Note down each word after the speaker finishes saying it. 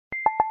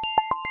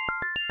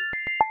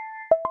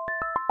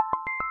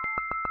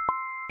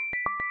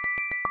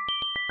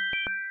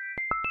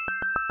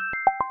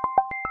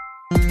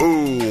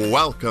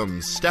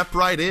Welcome. Step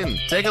right in.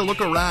 Take a look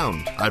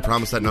around. I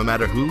promise that no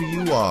matter who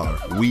you are,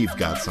 we've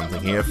got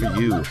something here for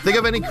you. Think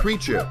of any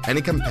creature,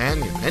 any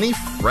companion, any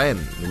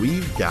friend.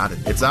 We've got it.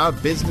 It's our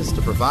business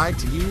to provide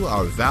to you,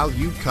 our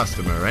valued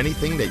customer,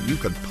 anything that you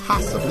could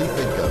possibly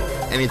think of.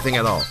 Anything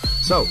at all.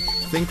 So,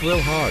 think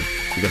real hard,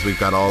 because we've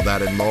got all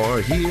that and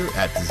more here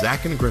at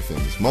Zach and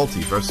Griffin's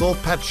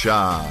Multiversal Pet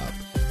Shop.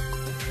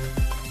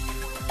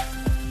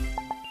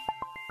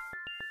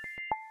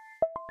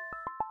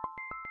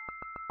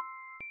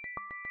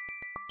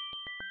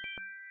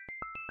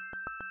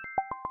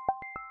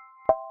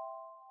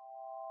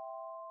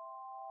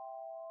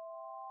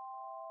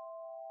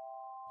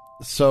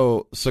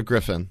 So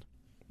Griffin.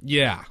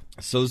 Yeah.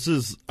 So this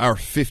is our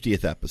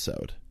 50th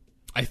episode.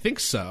 I think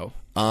so.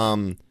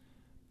 And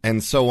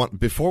so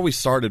before we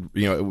started,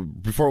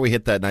 before we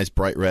hit that nice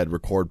bright red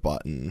record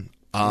button,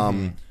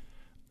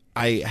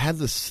 I had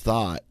this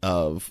thought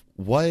of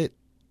what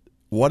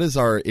is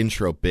our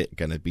intro bit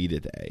going to be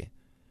today?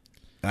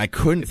 And I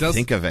couldn't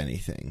think of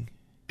anything.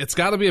 It's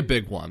got to be a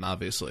big one,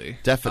 obviously.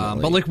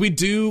 Definitely. But like we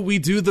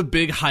do the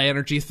big high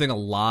energy thing a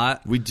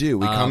lot. We do.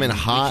 We come in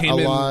hot a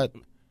lot.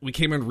 We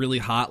came in really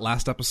hot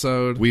last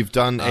episode. We've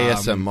done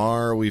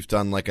ASMR. We've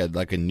done like a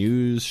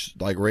news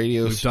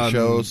radio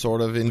show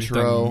sort of intro.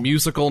 We've done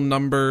musical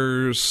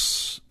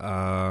numbers.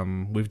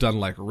 We've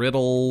done like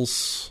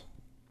riddles.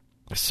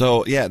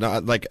 So yeah, no,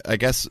 like I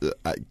guess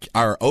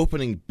our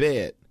opening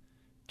bit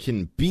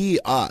can be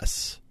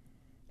us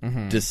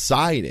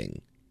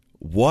deciding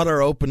what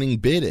our opening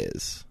bit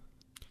is.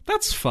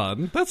 That's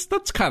fun. That's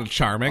kind of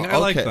charming. I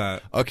like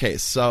that. Okay,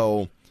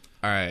 so.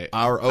 All right.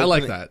 I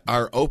like that.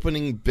 Our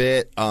opening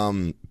bit,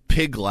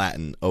 Pig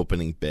Latin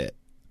opening bit.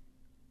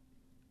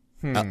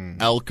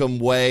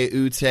 Elcum way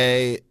ute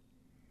ac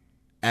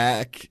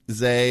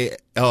ze.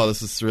 Oh,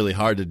 this is really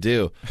hard to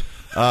do.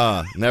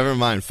 Never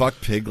mind. Fuck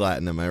Pig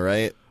Latin. Am I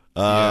right?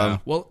 Yeah.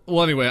 Well.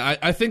 Anyway,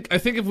 I think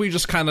if we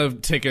just kind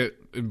of take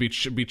it and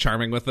be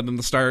charming with it in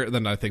the start,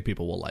 then I think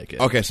people will like it.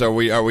 Okay. So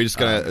are we just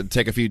gonna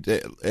take a few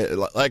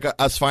like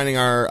us finding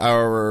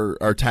our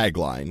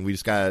tagline? We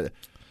just gotta.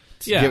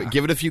 Yeah.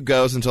 Give it a few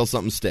goes until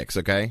something sticks,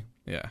 okay?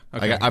 Yeah.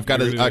 Okay. I've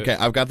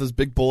got this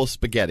big bowl of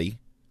spaghetti,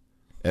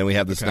 and we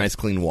have this nice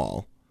clean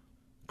wall.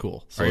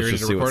 Cool. So let's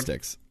just see what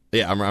sticks.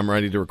 Yeah, I'm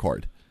ready to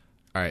record.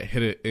 All right,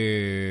 hit it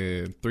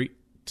in 3,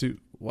 2,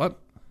 1.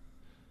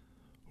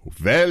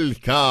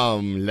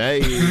 Welcome,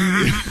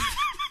 ladies.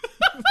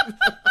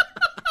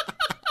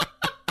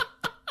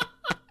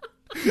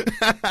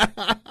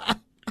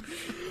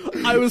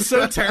 I was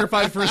so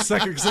terrified for a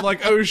second because I'm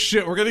like, oh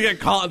shit, we're gonna get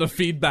caught in a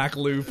feedback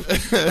loop.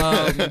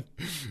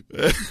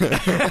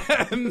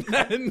 And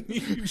then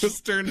you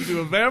just turned into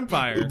a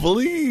vampire.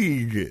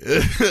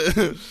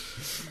 Bleeg.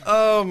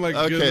 Oh my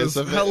goodness.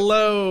 So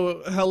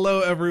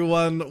hello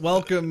everyone.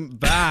 Welcome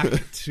back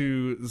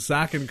to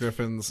Zach and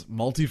Griffin's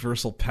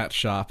Multiversal Pet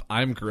Shop.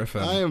 I'm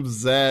Griffin. I am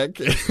Zach,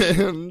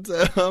 and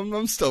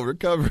I'm still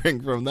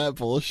recovering from that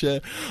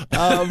bullshit.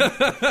 But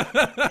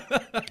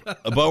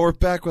we're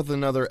back with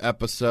another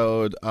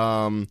episode.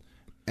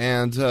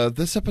 And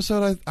this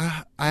episode,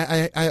 I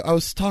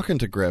was talking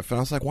to Griff, and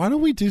I was like, why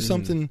don't we do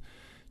something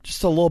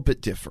just a little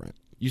bit different?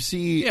 You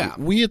see,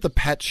 we at the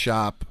pet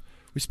shop,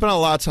 we spent a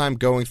lot of time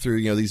going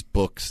through, these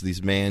books,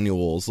 these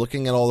manuals,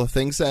 looking at all the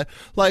things that,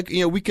 like,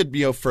 we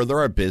could, further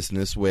our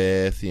business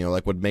with,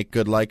 like, would make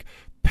good, like,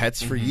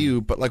 pets for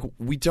you. But, like,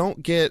 we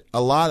don't get a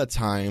lot of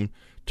time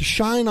to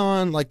shine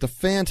on, like, the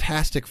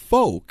fantastic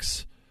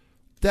folks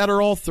that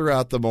are all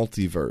throughout the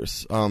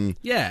multiverse.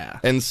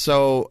 And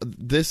so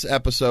this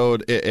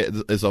episode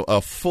is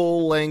a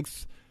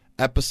full-length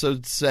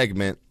episode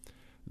segment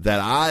that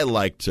I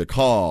like to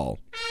call...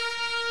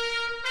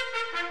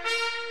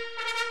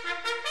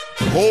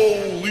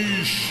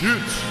 Holy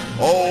shit!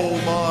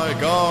 Oh my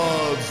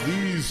gods,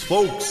 these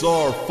folks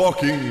are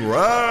fucking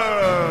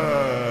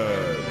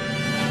rad!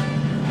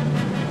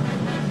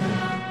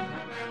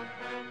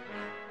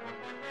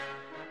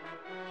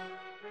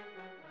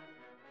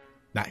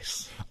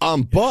 Nice.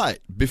 But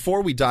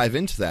before we dive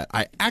into that,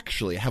 I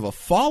actually have a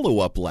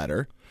follow-up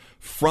letter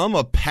from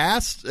a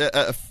past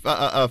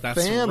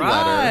fan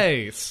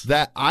letter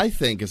that I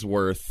think is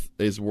worth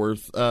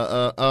reading.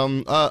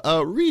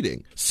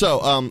 So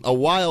a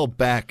while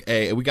back,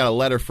 we got a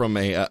letter from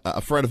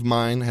a friend of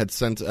mine had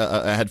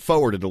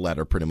forwarded a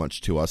letter pretty much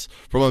to us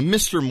from a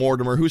Mr.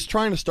 Mortimer who's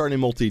trying to start a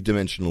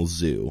multi-dimensional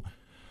zoo.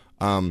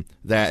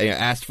 That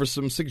asked for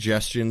some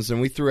suggestions,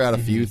 and we threw out a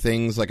few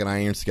things like an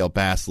iron scale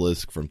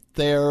basilisk from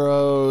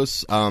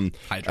Theros,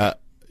 Hydra.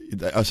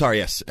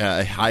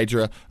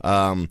 Hydra,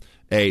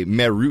 a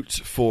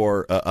Merut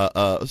for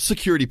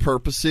security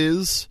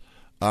purposes.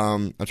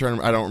 I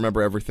don't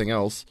remember everything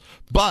else,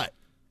 but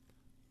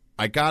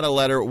I got a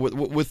letter with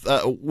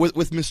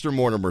Mr.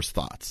 Mortimer's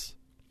thoughts.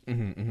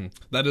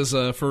 That is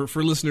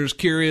for listeners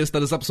curious.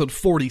 That is episode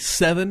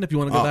 47. If you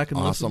want to go back and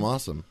listen.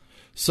 Awesome.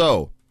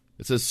 So.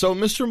 It says, so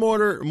Mr.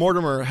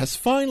 Mortimer has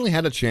finally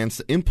had a chance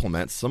to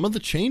implement some of the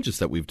changes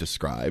that we've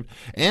described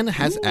and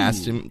has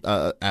asked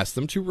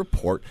them to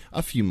report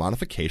a few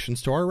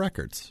modifications to our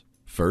records.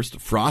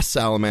 First, frost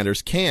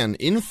salamanders can,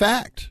 in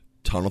fact,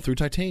 tunnel through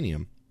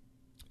titanium.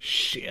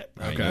 Shit.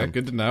 Okay,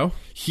 good to know.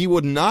 He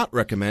would not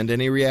recommend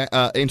any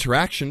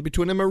interaction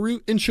between a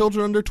Marut and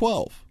children under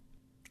 12.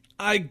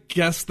 I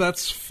guess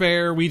that's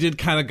fair. We did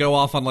kind of go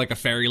off on like a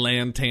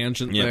fairyland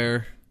tangent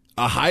there.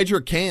 A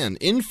hydra can,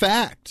 in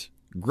fact,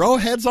 grow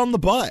heads on the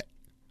butt.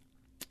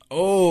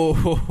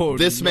 Oh,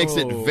 this makes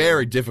it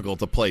very difficult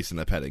to place in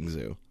a petting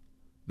zoo.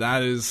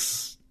 That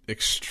is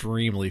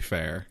extremely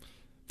fair.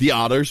 The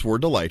otters were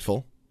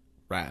delightful.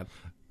 Rad.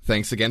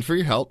 Thanks again for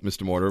your help,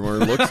 Mr. Mortimer.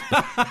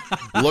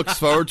 Looks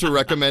forward to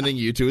recommending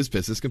you to his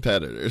business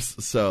competitors.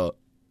 So,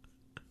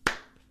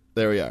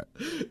 there we are.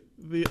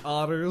 The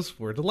otters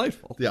were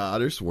delightful. The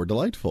otters were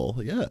delightful,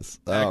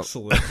 yes.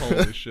 Excellent.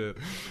 Holy shit.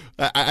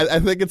 I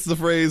think it's the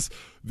phrase,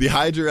 the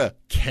hydra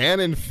can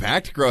in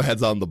fact grow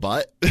heads on the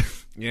butt.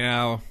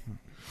 Yeah,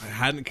 I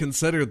hadn't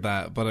considered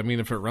that, but I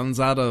mean, if it runs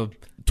out of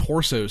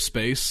torso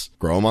space...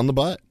 Grow them on the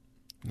butt.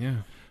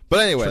 Yeah. But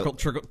anyway...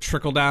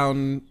 Trickle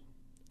down...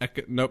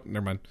 Nope,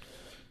 never mind.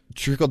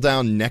 Trickle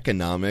down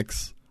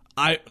neckonomics.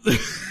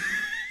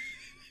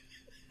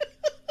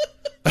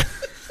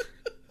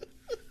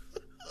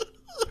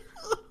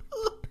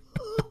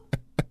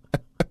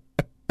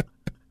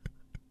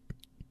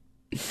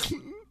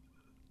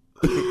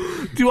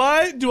 Do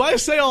I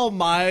say all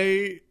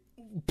my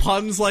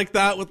puns like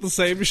that with the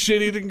same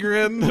shit-eating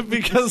grin?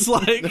 Because,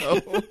 like...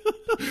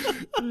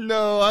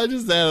 No, I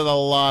just added a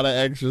lot of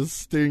extra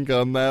stink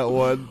on that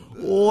one.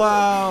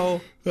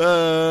 Wow.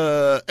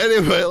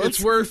 Anyway,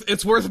 it's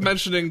worth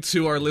mentioning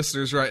to our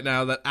listeners right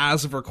now that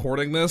as of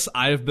recording this,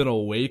 I have been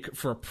awake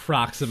for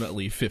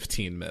approximately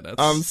 15 minutes.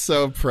 I'm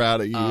so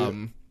proud of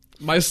you.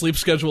 My sleep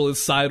schedule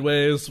is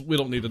sideways. We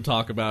don't need to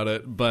talk about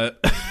it, but...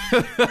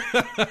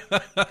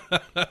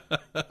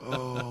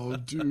 Oh,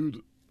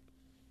 dude.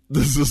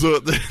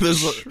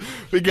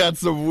 We got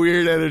some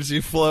weird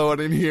energy flowing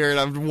in here, and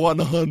I'm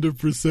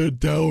 100%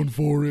 down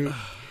for it.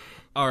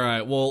 All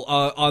right. Well,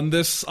 on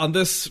this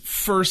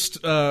first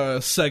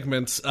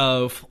segment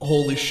of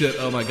holy shit,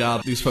 oh my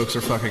god, these folks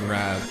are fucking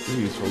rad.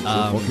 These folks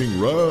are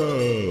fucking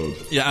rad.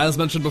 Yeah, as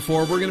mentioned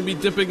before, we're going to be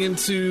dipping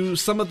into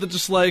some of the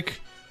just like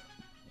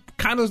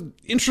kind of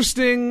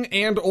interesting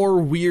and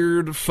or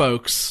weird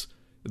folks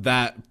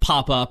that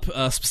pop up.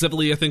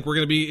 Specifically, I think we're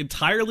going to be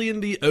entirely in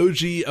the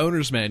OG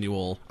Owner's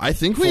Manual. I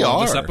think we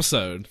are. This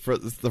episode. For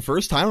the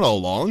first time in a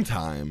long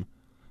time.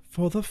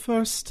 For the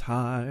first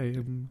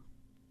time.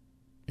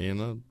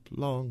 In a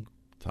long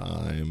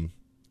time.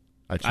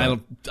 I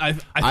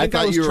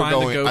thought you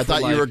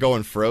were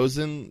going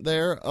Frozen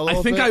there a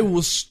little bit. I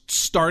was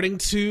starting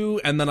to,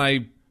 and then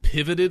I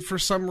pivoted for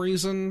some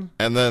reason.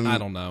 And then I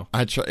don't know.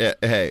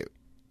 Hey,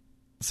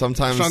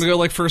 sometimes trying to go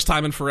like first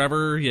time in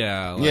forever.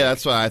 Yeah. Yeah,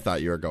 that's what I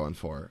thought you were going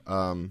for.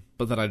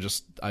 But then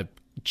I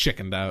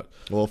chickened out.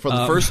 Well, for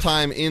the first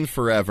time in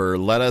forever,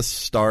 let us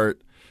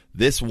start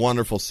this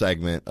wonderful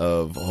segment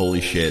of holy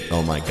shit,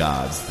 oh my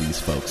gods,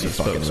 these folks are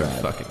fucking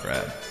rad.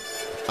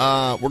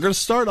 We're going to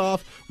start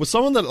off with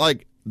someone that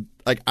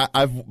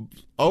I've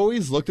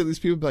always looked at these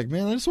people and be like,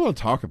 man, I just want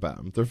to talk about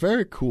them. They're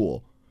very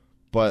cool,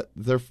 but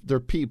they're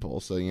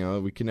people, so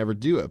we can never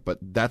do it. But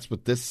that's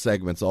what this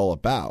segment's all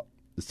about.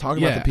 Is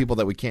talking about the people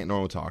that we can't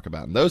normally talk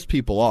about. And those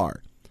people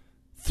are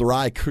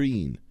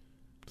Thri-kreen.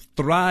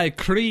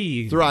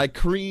 Thri-kreen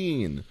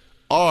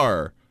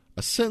are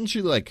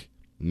essentially like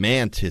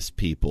mantis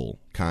people,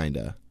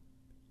 kinda.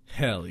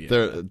 Hell yeah.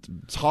 They're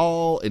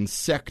tall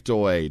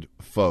insectoid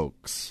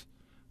folks.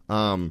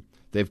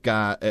 They've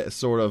got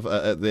sort of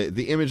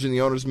the image in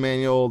the Owner's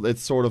Manual.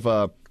 It's sort of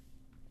a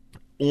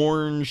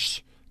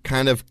orange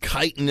kind of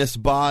chitinous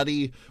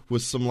body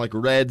with some like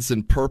reds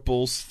and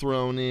purples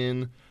thrown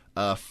in.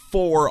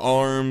 4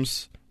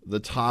 arms. The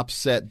top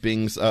set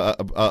being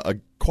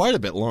quite a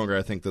bit longer,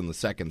 I think, than the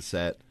second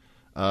set,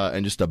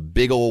 and just a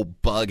big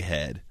old bug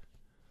head.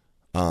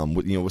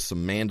 With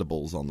some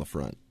mandibles on the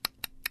front.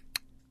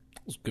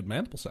 That was a good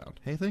mandible sound.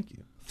 Hey, thank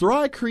you.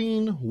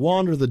 Thri-kreen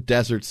wander the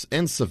deserts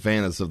and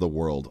savannas of the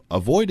world,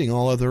 avoiding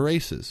all other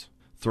races.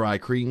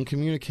 Thri-kreen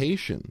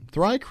communication.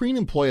 Thri-kreen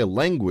employ a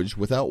language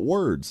without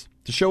words.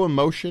 To show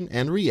emotion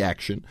and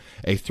reaction,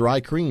 a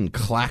Thri-kreen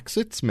clacks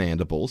its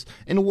mandibles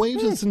and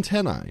waves its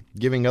antennae,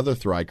 giving other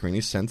Thri-kreen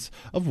a sense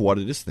of what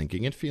it is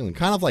thinking and feeling.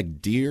 Kind of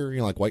like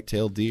deer, like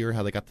white-tailed deer,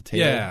 how they got the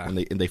tail and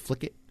they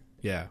flick it.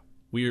 Yeah.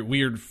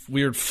 Weird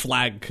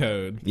flag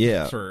code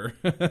for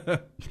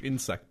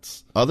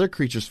insects. Other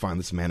creatures find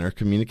this manner of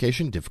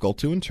communication difficult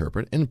to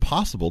interpret and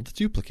impossible to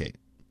duplicate.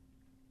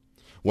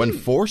 When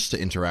forced to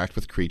interact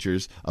with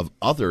creatures of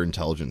other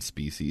intelligent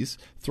species,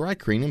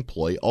 Thri-kreen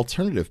employ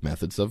alternative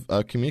methods of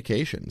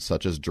communication,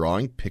 such as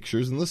drawing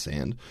pictures in the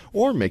sand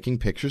or making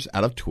pictures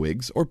out of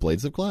twigs or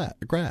blades of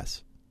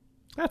grass.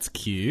 That's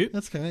cute.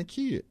 That's kind of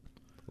cute.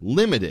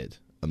 Limited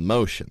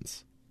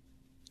emotions.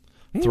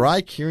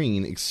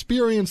 Thri-kreen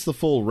experience the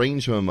full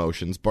range of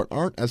emotions but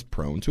aren't as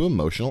prone to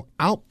emotional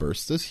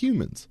outbursts as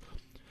humans.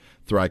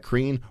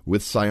 Thri-kreen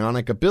with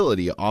psionic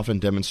ability often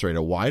demonstrate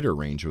a wider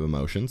range of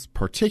emotions,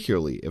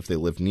 particularly if they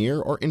live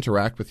near or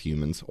interact with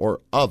humans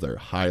or other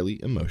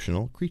highly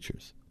emotional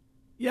creatures.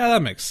 Yeah,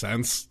 that makes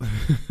sense.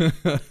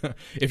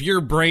 If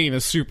your brain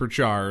is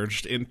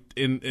supercharged in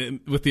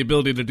with the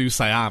ability to do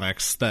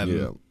psionics,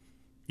 then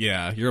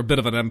yeah, you're a bit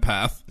of an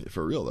empath.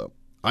 For real, though.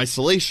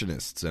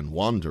 Isolationists and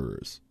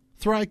wanderers.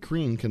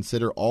 Thri-kreen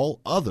consider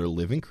all other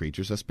living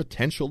creatures as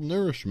potential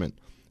nourishment,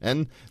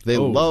 and they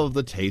love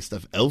the taste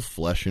of elf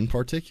flesh in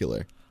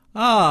particular.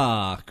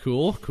 Ah,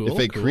 cool. If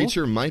a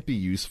creature might be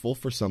useful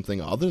for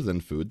something other than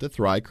food, the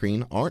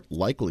Thri-kreen aren't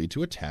likely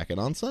to attack it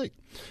on sight.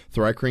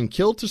 Thri-kreen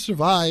kill to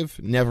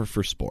survive, never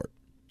for sport.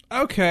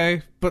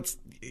 Okay, but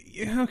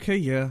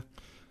yeah.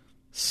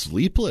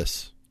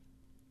 Sleepless.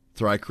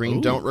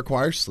 Thri-kreen don't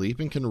require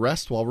sleep and can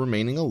rest while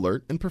remaining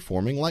alert and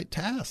performing light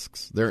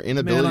tasks. Their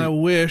inability... Man, I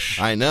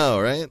wish. I know,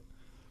 right?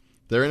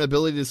 Their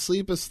inability to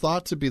sleep is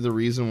thought to be the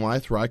reason why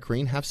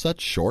Thri-kreen have such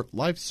short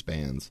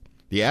lifespans.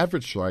 The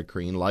average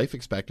Thri-kreen life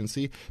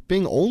expectancy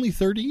being only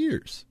 30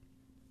 years.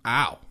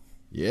 Ow.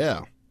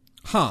 Yeah.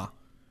 Huh.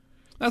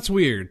 That's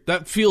weird.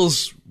 That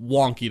feels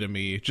wonky to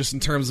me, just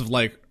in terms of,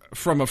 like,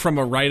 from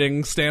a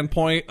writing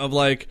standpoint of,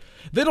 like,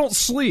 they don't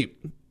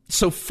sleep,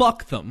 so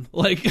fuck them.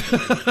 Like...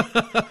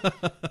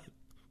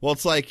 Well,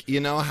 it's like, you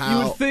know how...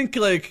 You would think,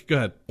 like... Go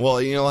ahead.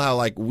 Well, you know how,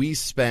 like, we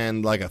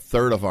spend, like, a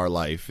third of our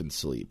life in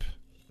sleep.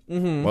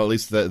 Mm-hmm. Well, at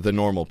least the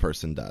normal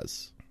person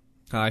does.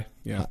 Hi.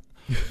 Yeah.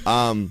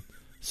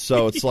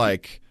 So it's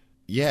like,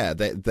 yeah,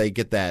 they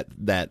get that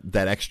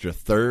extra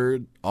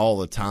third all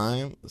the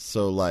time.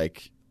 So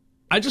like,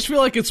 I just feel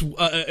like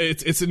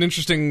it's an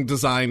interesting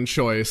design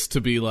choice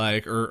to be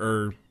like,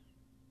 or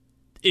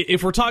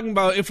if we're talking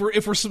about if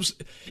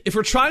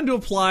we're trying to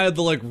apply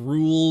the like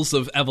rules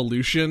of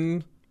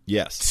evolution,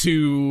 yes,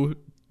 to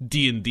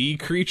D&D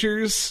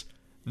creatures,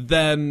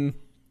 then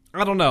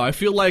I don't know. I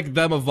feel like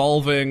them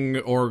evolving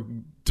or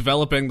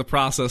developing the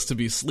process to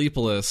be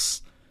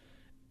sleepless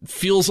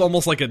feels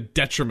almost like a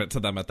detriment to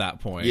them at that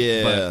point.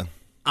 Yeah. But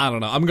I don't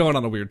know. I'm going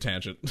on a weird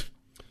tangent.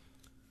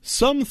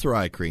 Some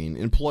Thri-kreen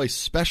employ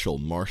special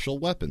martial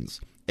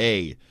weapons.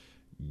 A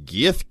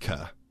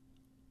Githka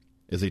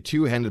is a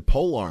two-handed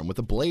polearm with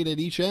a blade at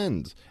each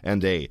end.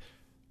 And a,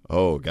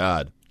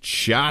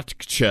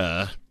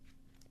 Chatkcha.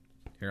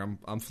 Here,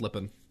 I'm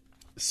flipping.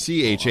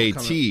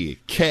 Chatkcha.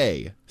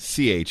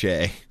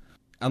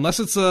 Unless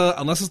that's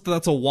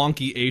a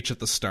wonky H at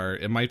the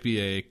start, it might be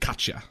a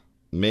Katcha.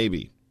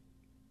 Maybe.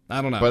 I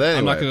don't know. But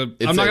anyway,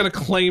 I'm not gonna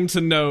claim to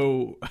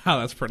know how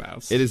that's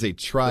pronounced. It is a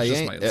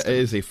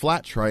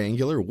flat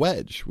triangular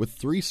wedge with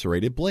 3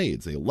 serrated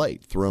blades, a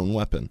light thrown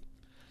weapon.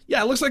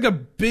 Yeah, it looks like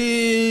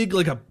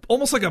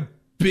almost like a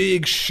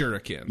big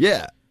shuriken.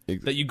 Yeah,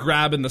 that you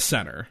grab in the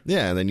center.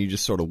 Yeah, and then you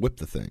just sort of whip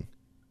the thing.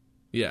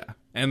 Yeah,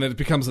 and then it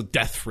becomes a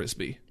death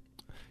frisbee.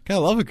 I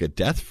love a good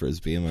death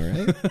frisbee. Am I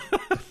right?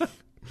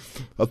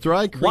 A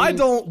Thri-kreen.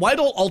 Why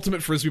don't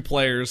Ultimate Frisbee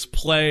players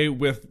play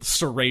with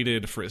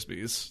serrated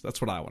frisbees?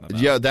 That's what I want to know.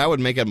 Yeah, that would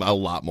make them a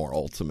lot more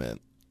ultimate.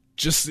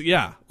 Just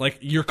like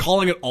you're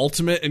calling it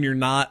ultimate and you're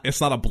not.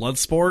 It's not a blood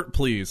sport.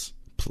 Please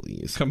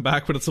come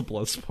back when it's a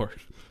blood sport.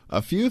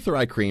 A few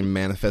Thri-kreen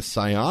manifest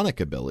psionic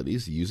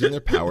abilities, using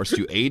their powers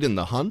to aid in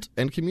the hunt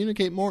and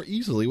communicate more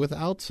easily with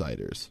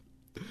outsiders.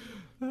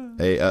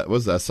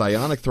 A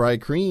psionic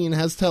Thri-kreen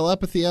has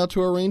telepathy out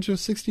to a range of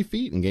 60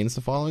 feet and gains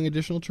the following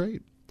additional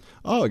trait.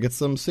 Oh, it gets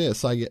some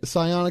psionic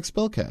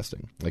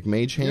spellcasting, like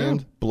Mage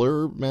Hand,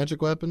 Blur,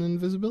 Magic Weapon, and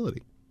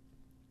Invisibility.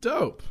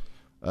 Dope.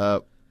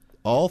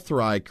 All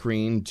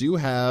Thri-kreen do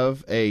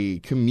have a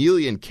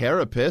chameleon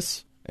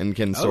carapace and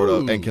can sort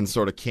of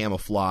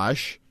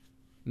camouflage.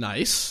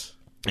 Nice.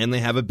 And they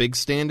have a big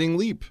standing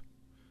leap.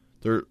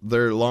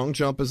 Their long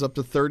jump is up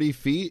to 30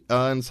 feet,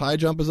 and its high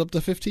jump is up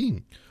to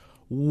 15.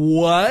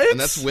 What? And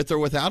that's with or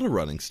without a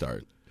running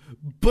start.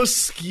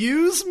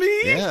 Excuse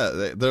me?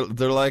 Yeah,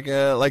 they're like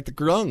the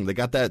grung. They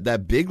got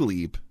that big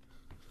leap.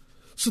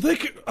 So they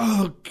could.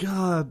 Oh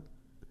God.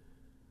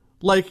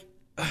 Like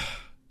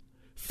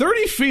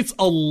 30 feet's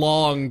a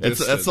long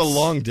distance. It's a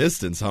long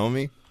distance,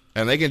 homie.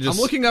 And they can just.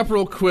 I'm looking up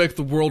real quick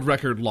the world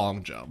record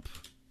long jump.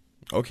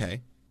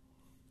 Okay.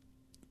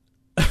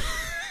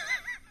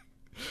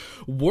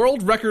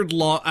 World record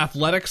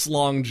athletics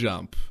long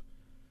jump.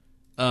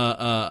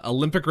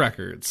 Olympic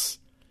records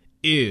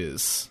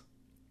is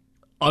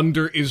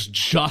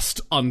just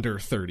under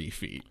 30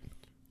 feet.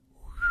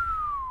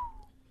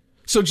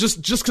 So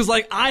just because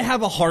like I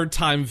have a hard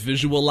time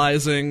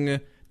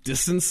visualizing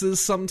distances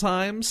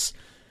sometimes,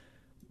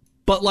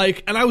 but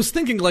like, and I was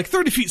thinking like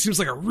 30 feet seems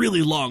like a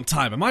really long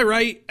time. Am I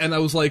right? And I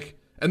was like,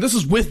 and this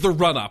is with the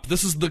run up.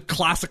 This is the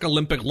classic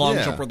Olympic long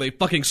jump where they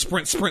fucking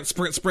sprint.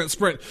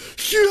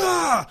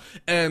 Yeah!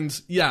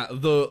 And yeah,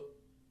 the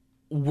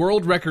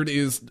world record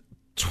is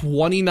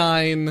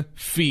 29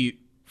 feet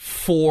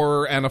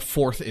 4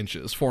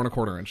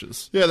 1/4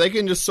 inches. Yeah, they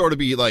can just sort of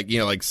be like,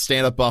 like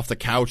stand up off the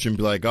couch and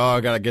be like, oh,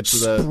 I gotta get to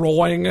the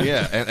Sproing.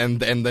 Yeah, and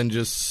then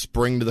just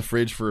spring to the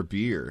fridge for a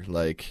beer.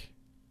 Like,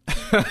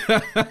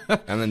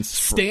 And then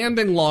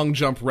standing long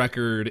jump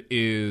record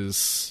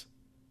is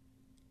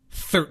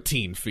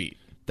 13 feet.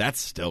 That's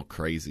still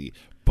crazy.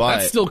 But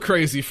That's still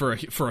crazy for a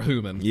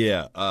human.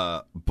 yeah,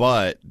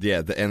 and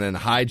then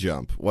high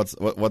jump. What's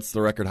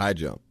the record high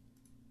jump?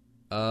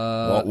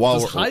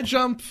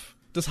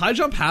 Does high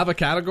jump have a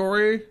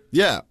category?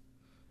 Yeah.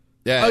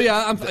 Yeah. Oh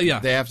yeah, yeah.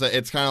 They have to.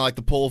 It's kind of like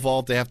the pole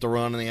vault. They have to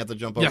run and they have to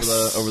jump over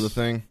the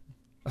thing.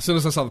 As soon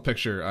as I saw the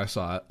picture, I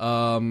saw it.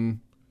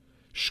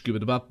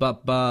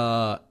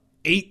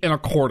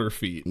 8.25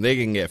 feet. They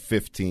can get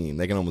 15.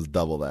 They can almost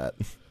double that.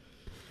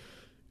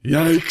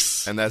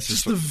 Yikes! And that's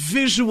just the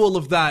visual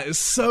of that is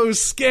so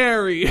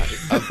scary.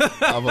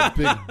 I'm a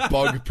big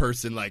bug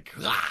person, like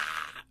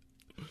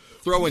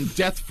throwing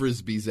death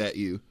frisbees at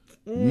you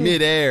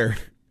midair.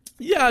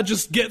 Yeah,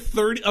 just get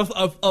 30 of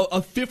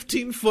a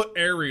 15-foot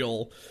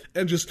aerial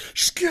and just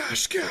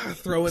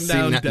throwing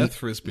down death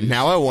frisbees.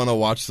 Now I want to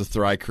watch the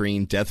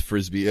Thri-Kreen death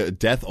frisbee,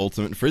 death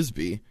ultimate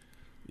frisbee.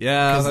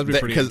 Yeah, that'd be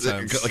pretty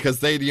intense. Because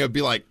they'd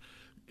be like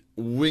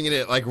winging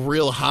it like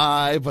real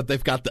high, but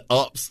they've got the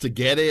ups to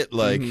get it.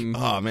 Like,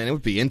 oh man, it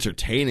would be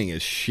entertaining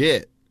as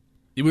shit.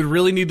 You would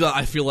really need to,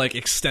 I feel like,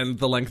 extend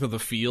the length of the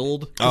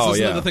field. Oh,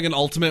 isn't yeah. that the thing in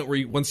Ultimate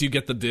where once you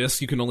get the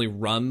disc, you can only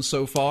run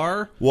so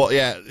far? Well,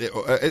 yeah,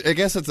 I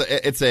guess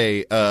it's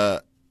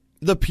the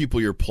people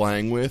you're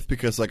playing with,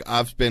 because like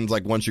I've been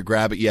like once you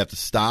grab it, you have to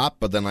stop.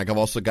 But then like I've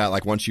also got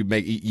like once you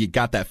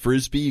got that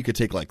frisbee, you could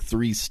take like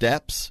 3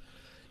 steps.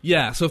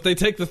 Yeah, so if they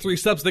take the 3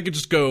 steps, they could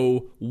just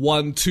go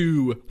 1,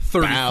 2,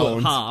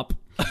 30-foot hop.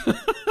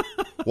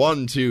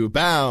 1, 2,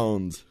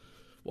 bound.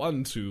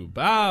 1, 2,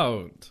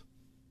 bound.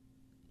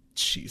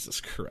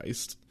 Jesus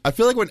Christ. I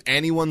feel like when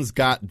anyone's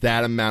got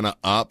that amount of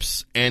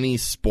ups, any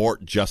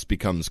sport just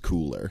becomes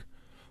cooler.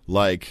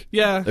 Like,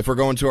 yeah, if we're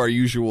going to our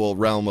usual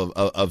realm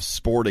of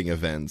sporting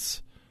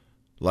events,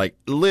 like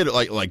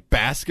like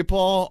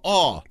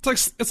basketball,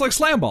 it's like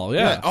slam ball,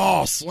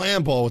 yeah.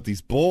 Slam ball with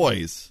these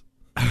boys.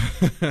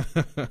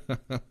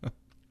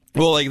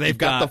 Well, like they've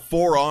got the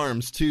 4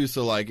 arms too,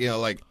 so like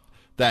like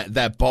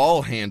that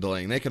ball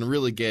handling, they can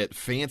really get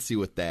fancy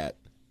with that.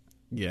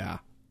 Yeah.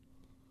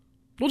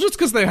 Well, just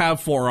because they have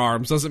 4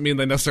 arms doesn't mean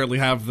they necessarily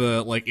have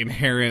the like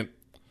inherent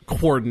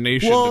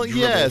coordination to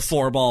dribble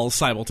 4 balls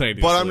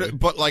simultaneously.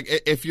 But like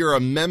if you're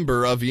a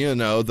member of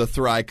the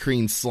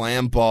Thri-Kreen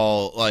Slam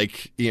Ball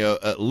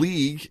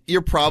league,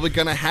 you're probably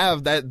gonna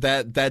have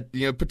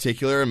that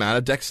particular amount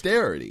of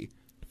dexterity.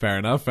 Fair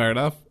enough.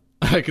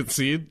 I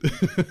concede.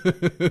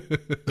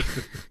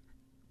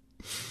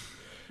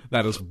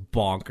 That is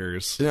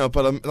bonkers.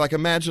 But like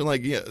imagine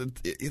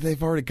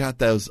they've already got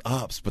those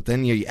ups, but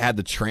then you add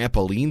the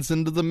trampolines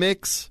into the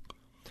mix.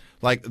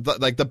 Like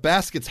the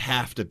baskets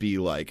have to be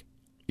like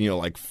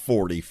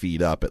 40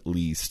 feet up at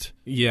least.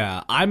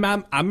 Yeah, I'm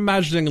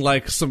imagining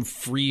like some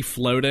free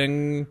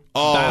floating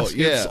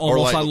baskets,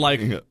 almost on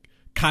like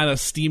kind of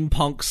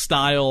steampunk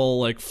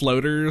style like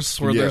floaters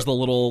where there's the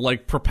little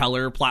like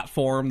propeller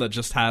platform that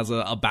just has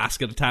a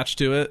basket attached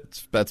to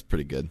it. That's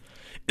pretty good.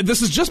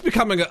 This is just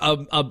becoming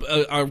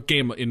a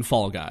game in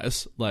Fall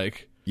Guys.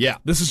 Like, yeah,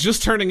 this is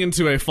just turning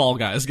into a Fall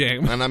Guys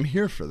game, and I'm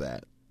here for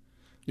that.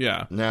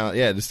 Yeah. Now,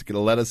 just gonna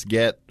let us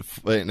get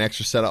an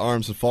extra set of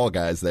arms for Fall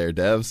Guys, there,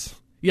 devs.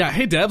 Yeah.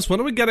 Hey, devs, when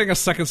are we getting a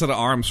second set of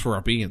arms for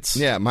our beans?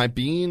 Yeah, my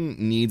bean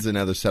needs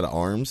another set of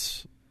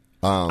arms.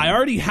 I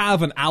already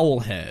have an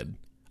owl head.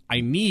 I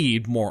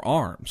need more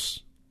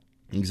arms.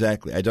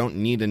 Exactly. I don't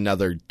need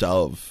another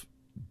dove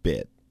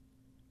bit.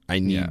 I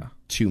need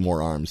 2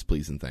 more arms,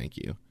 please and thank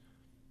you.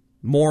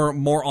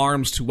 More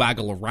arms to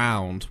waggle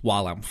around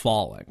while I'm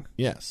falling.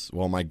 Yes,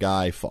 while my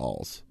guy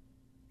falls.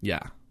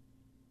 Yeah.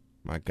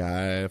 My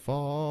guy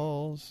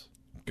falls.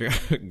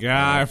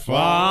 Guy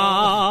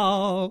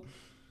fall.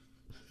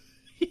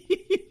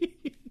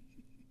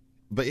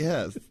 But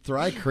yeah,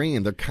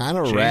 Thri-Kreen, they're kind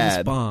of James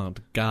rad.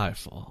 Bond, guy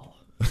fall.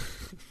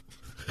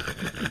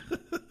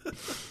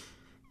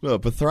 No,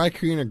 but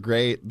Thri-Kreen are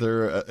great.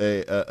 They're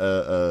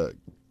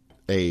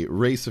a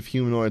race of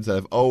humanoids that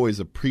I've always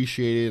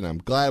appreciated, and I'm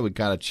glad we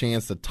got a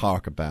chance to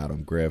talk about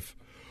them, Griff.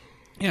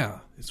 Yeah,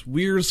 it's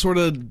weird sort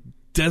of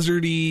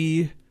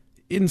deserty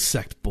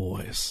insect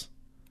boys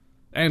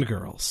and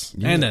girls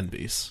and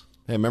NBs.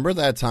 Hey, remember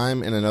that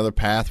time in Another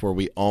Path where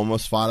we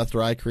almost fought a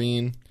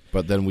Thri-Kreen,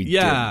 but then we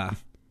didn't?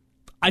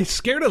 I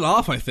scared it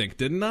off, I think,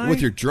 didn't I?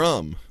 With your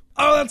drum.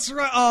 Oh, that's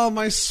right. Oh,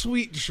 my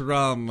sweet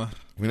drum.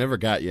 We never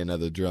got you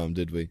another drum,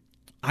 did we?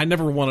 I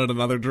never wanted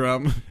another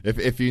drum.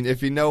 If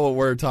you know what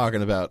we're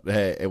talking about,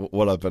 hey,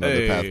 what up,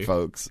 Another Path,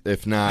 folks?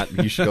 If not,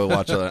 you should go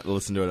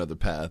listen to Another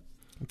Path.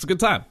 It's a good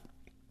time.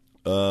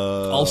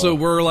 Also,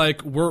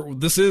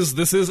 this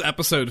is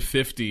episode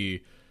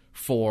 50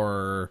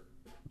 for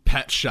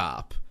Pet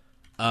Shop.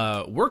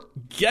 We're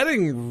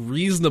getting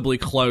reasonably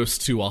close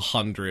to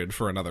 100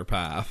 for Another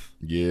Path.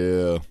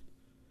 Yeah,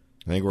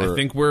 I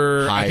think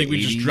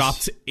we just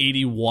dropped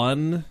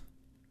 81.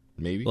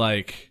 Maybe.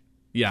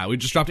 We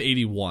just dropped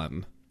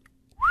 81.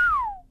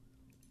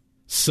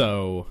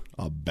 So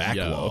a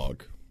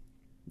backlog.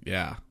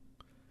 Yeah.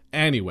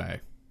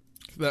 Anyway,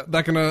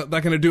 That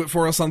gonna do it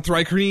for us on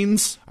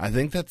Thrycreens? I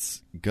think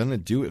that's gonna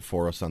do it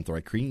for us on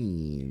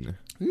Thrycreen.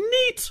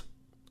 Neat.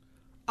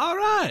 All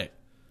right.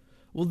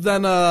 Well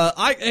then,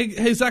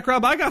 hey Zach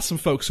Rob, I got some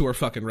folks who are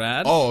fucking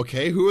rad. Oh,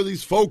 okay. Who are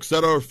these folks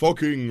that are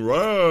fucking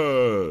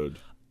rad?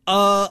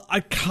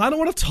 I kind of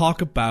want to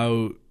talk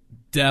about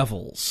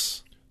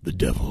devils. The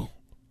devil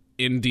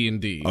in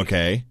D&D.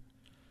 Okay.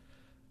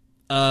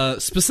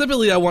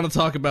 Specifically, I want to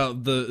talk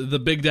about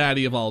the big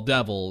daddy of all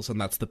devils, and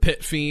that's the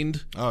Pit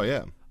Fiend. Oh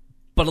yeah.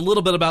 But a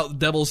little bit about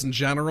devils in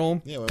general,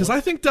 because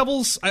I think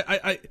devils.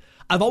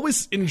 I've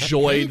always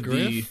enjoyed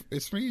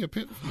It's me, a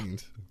Pit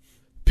Fiend.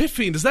 Pit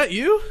Fiend, is that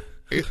you?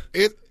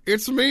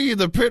 It's me,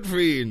 the Pit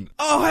Fiend.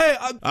 Oh hey,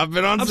 I've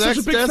been on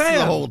Zach's desk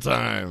the whole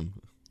time.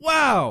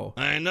 Wow,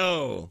 I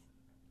know.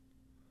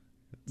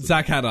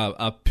 Zach had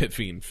a Pit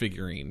Fiend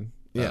figurine.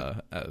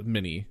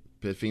 Mini.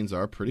 Pit Fiends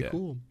are pretty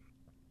cool.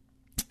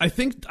 I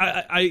think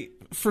I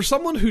for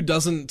someone who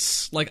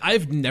doesn't like,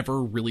 I've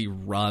never really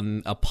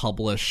run a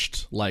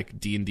published like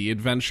D&D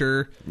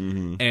adventure,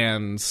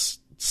 and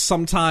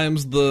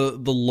sometimes the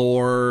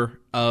lore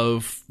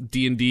of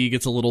D&D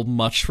gets a little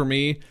much for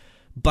me.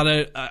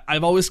 But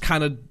I've always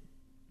kind of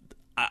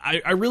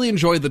I really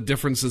enjoy the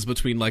differences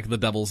between like the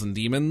devils and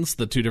demons,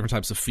 the two different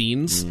types of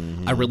fiends.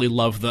 I really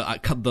love the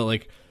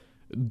like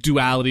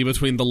duality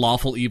between the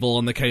lawful evil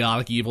and the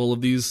chaotic evil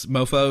of these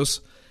mofos.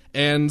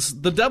 And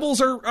the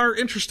devils are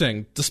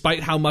interesting,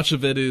 despite how much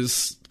of it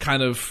is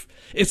kind of...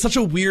 It's such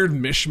a weird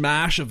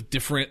mishmash of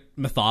different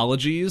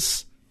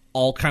mythologies,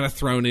 all kind of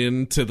thrown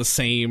into the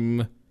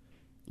same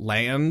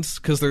land,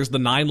 because there's the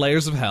 9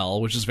 layers of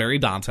hell, which is very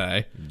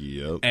Dante.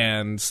 Yep.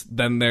 And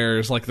then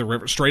there's like the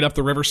river, straight up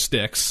the river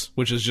Styx,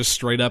 which is just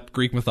straight up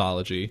Greek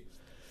mythology.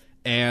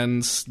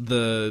 And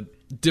the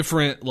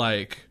different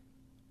like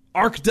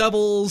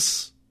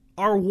archdevils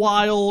are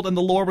wild, and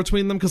the lore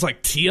between them, because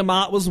like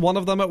Tiamat was one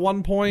of them at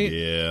one point.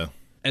 Yeah.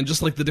 And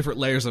just like the different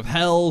layers of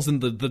hells and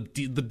the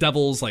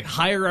devil's like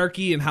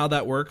hierarchy and how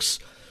that works.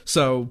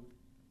 So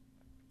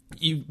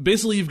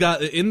you've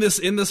got in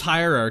this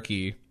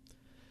hierarchy,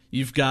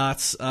 you've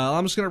got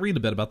I'm just going to read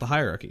a bit about the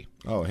hierarchy.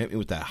 Oh, hit me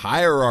with that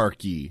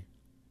hierarchy.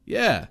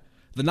 Yeah.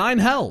 The 9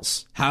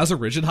 hells has a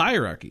rigid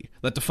hierarchy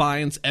that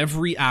defines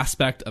every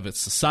aspect of its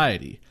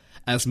society.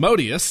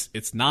 Asmodeus,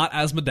 it's not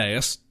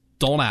Asmodeus,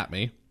 don't at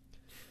me,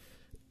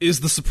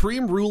 is the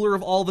supreme ruler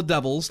of all the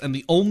devils and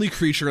the only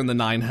creature in the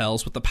 9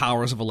 hells with the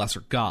powers of a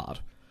lesser god.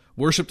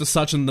 Worshipped as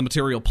such in the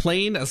material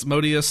plane,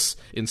 Asmodeus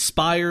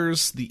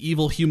inspires the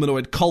evil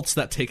humanoid cults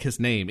that take his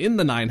name. In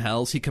the 9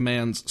 hells, he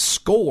commands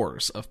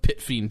scores of pit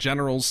fiend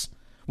generals,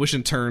 which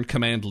in turn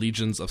command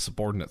legions of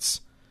subordinates.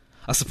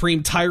 A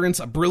supreme tyrant,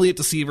 a brilliant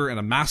deceiver, and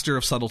a master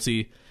of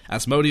subtlety,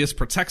 Asmodeus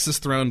protects his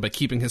throne by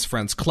keeping his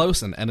friends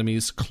close and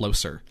enemies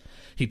closer.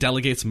 He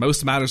delegates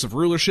most matters of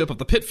rulership of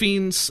the Pit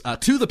Fiends,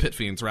 to the Pit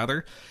Fiends,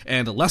 rather,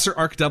 and lesser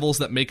archdevils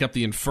that make up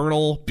the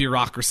infernal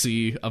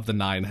bureaucracy of the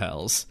 9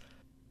 hells.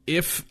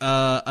 If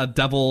a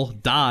devil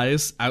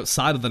dies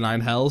outside of the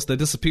 9 hells, they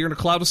disappear in a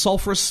cloud of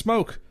sulphurous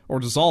smoke, or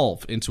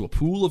dissolve into a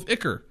pool of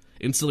ichor,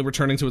 instantly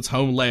returning to its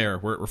home lair,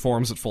 where it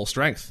reforms at full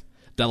strength.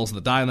 Devils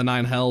that die in the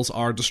 9 hells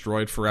are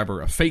destroyed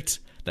forever, a fate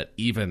that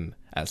even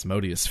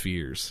Asmodeus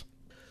fears.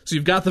 So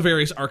you've got the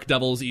various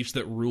archdevils, each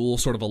that rule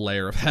sort of a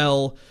layer of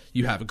hell.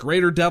 You have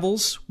greater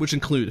devils, which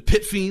include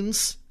pit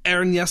fiends,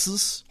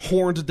 Aranesses,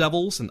 horned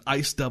devils, and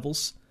ice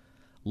devils.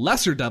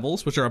 Lesser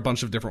devils, which are a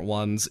bunch of different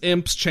ones: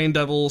 imps, chain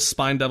devils,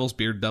 spine devils,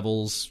 beard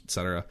devils,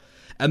 etc.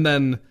 And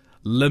then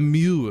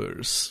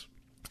lemures.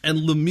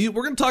 And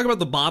we're going to talk about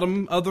the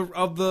bottom of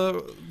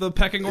the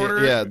pecking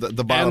order. Yeah,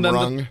 the bottom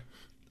rung.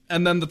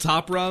 And then the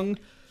top rung,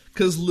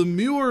 because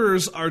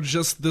lemures are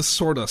just this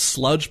sort of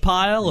sludge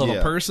pile of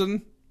a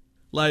person.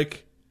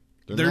 Like,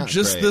 they're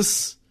just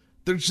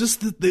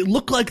great. They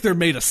look like they're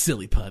made of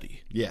silly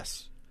putty.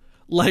 Yes.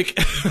 Like,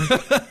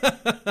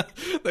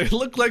 they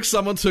look like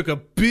someone took a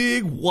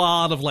big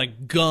wad of,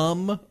 like,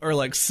 gum or,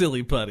 like,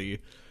 silly putty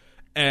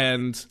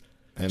and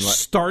like,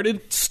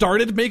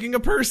 started making a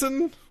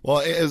person.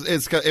 Well,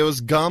 it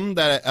was gum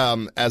that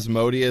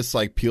Asmodeus,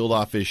 like, peeled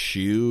off his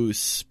shoe,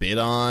 spit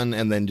on,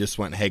 and then just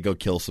went, hey, go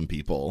kill some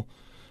people.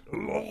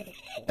 And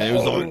it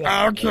was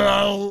like,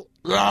 okay.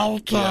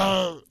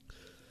 Yeah.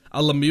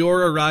 A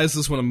lemure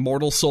arises when a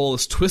mortal soul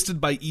is twisted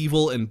by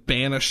evil and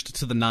banished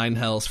to the 9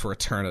 hells for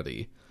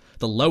eternity.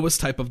 The lowest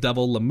type of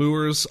devil,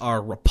 lemures,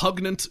 are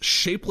repugnant,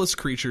 shapeless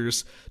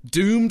creatures,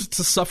 doomed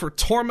to suffer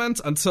torment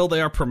until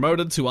they are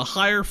promoted to a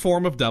higher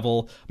form of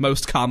devil,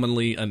 most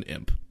commonly an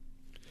imp.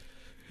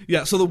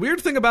 Yeah, so the weird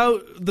thing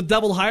about the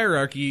devil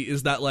hierarchy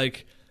is that,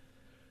 like,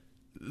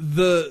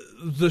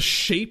 the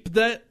shape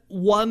that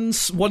one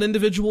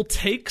individual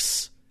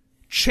takes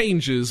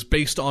changes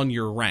based on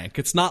your rank.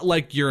 It's not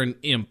like you're an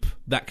imp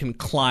that can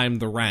climb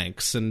the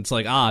ranks and it's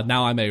like,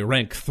 now I'm a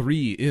rank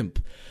 3 imp.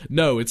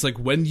 No, it's like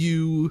when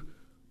you...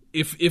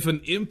 If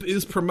an imp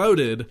is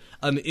promoted,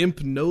 an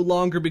imp no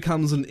longer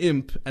becomes an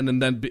imp and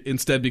then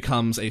instead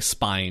becomes a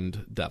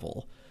spined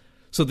devil.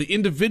 So the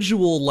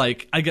individual,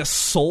 like, I guess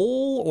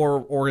soul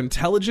or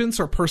intelligence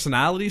or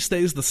personality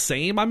stays the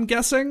same, I'm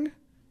guessing.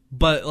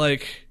 but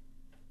like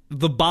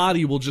the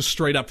body will just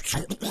straight up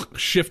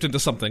shift into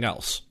something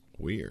else.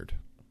 Weird.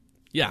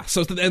 Yeah,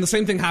 so and the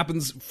same thing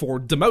happens for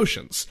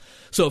demotions.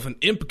 So if an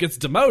imp gets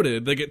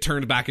demoted, they get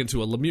turned back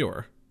into a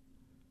lemure.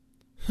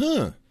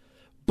 Huh.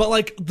 But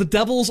like the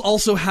devils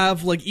also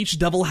have like each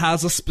devil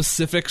has a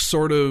specific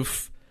sort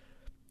of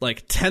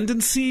like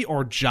tendency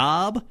or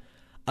job.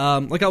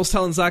 Like I was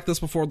telling Zach this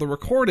before the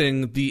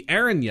recording, the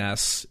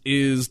Erinyes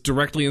is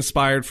directly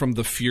inspired from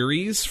the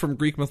Furies from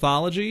Greek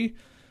mythology.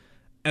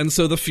 And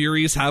so the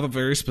Furies have a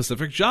very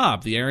specific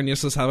job. The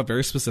Erinyeses have a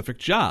very specific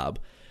job.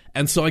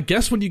 And so I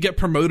guess when you get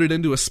promoted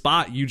into a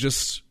spot, you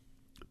just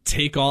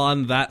take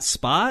on that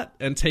spot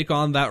and take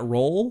on that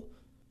role.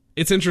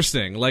 It's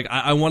interesting. Like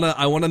I want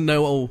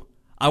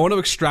to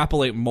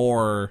extrapolate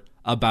more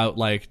about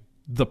like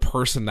the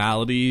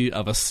personality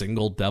of a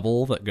single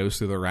devil that goes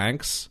through the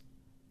ranks.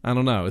 I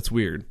don't know. It's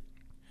weird.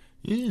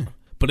 Yeah.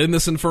 But in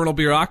this infernal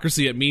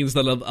bureaucracy, it means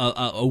that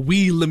a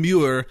wee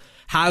lemure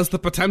has the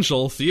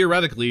potential,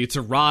 theoretically,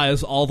 to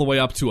rise all the way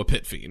up to a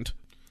pit fiend.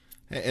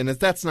 And if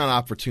that's not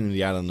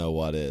opportunity, I don't know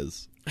what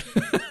is.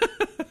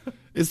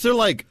 Is there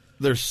like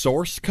their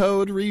source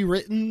code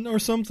rewritten or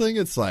something?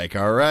 It's like,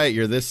 all right,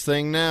 you're this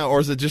thing now. Or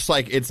is it just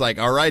like, it's like,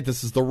 all right,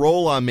 this is the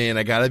role I'm in.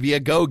 I got to be a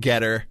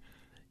go-getter.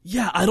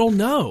 Yeah, I don't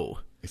know.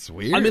 It's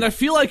weird. I mean, I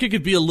feel like it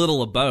could be a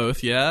little of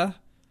both, yeah?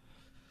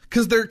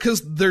 Because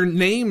their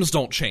names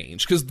don't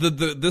change. Because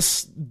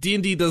this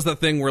D&D does that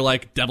thing where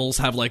like devils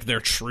have like their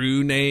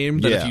true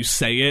name that if you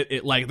say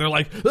it like they're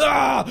like,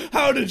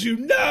 how did you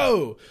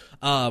know?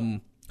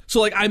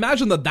 So like I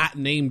imagine that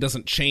name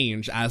doesn't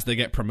change as they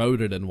get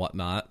promoted and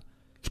whatnot.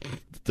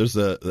 There's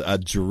a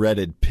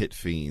dreaded pit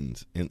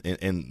fiend in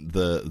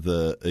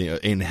the you know,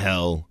 in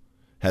hell,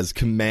 has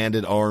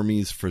commanded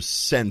armies for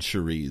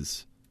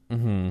centuries.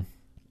 Mm-hmm.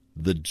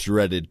 The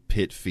dreaded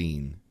pit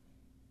fiend,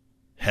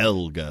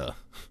 Helga.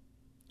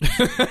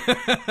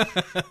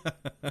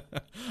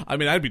 I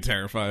mean, I'd be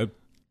terrified.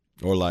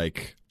 Or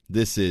like,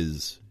 this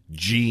is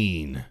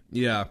Gene.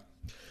 Yeah.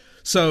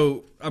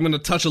 So I'm going to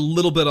touch a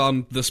little bit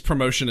on this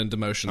promotion and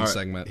demotion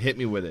segment. Hit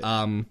me with it.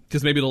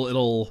 Because maybe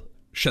it'll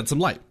shed some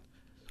light.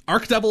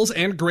 Archdevils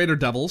and greater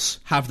devils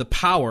have the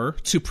power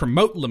to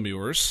promote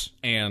lemures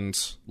and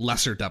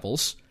lesser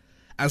devils.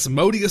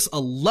 Asmodeus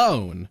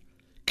alone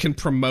can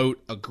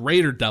promote a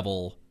greater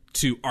devil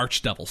to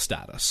archdevil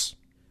status.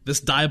 This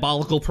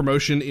diabolical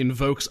promotion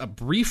invokes a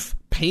brief,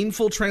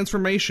 painful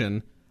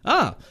transformation,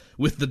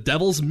 with the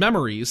devil's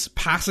memories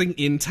passing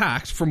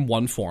intact from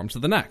one form to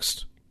the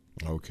next.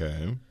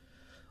 Okay.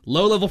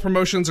 Low-level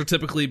promotions are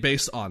typically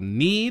based on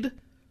need,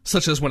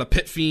 such as when a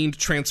pit fiend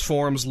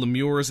transforms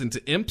lemures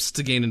into imps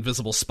to gain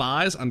invisible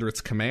spies under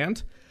its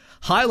command.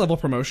 High-level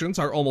promotions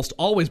are almost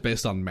always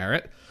based on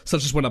merit,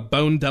 such as when a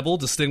bone devil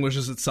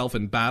distinguishes itself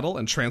in battle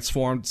and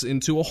transforms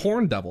into a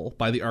horn devil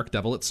by the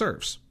archdevil it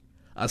serves.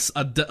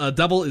 A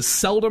devil is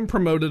seldom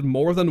promoted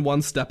more than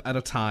one step at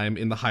a time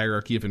in the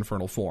hierarchy of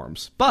infernal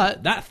forms,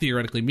 but that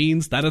theoretically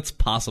means that it's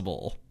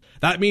possible.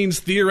 That means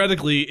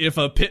theoretically, if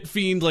a pit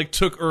fiend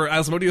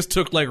Asmodeus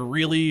took a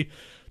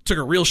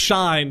real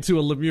shine to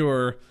a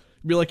lemure,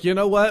 be like, you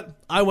know what?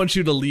 I want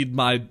you to lead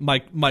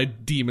my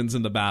demons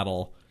into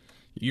battle.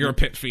 You're a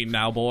pit fiend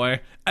now,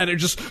 boy, and it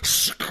just.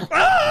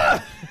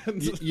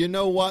 You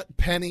know what,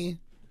 Penny?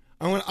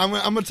 I'm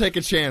gonna take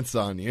a chance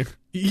on you.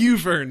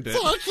 You've earned it.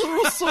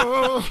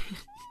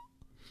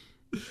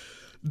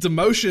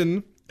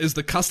 Demotion is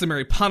the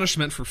customary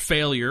punishment for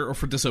failure or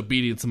for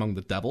disobedience among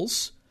the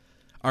devils.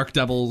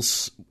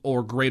 Archdevils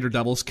or greater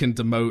devils can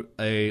demote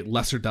a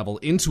lesser devil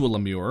into a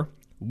lemure,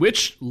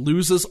 which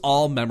loses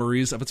all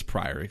memories of its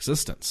prior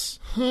existence.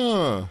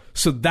 Huh.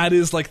 So that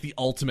is like the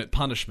ultimate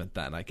punishment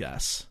then, I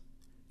guess.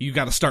 You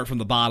got to start from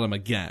the bottom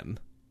again.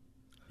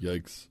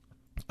 Yikes.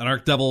 An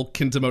archdevil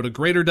can demote a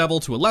greater devil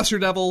to a lesser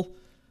devil,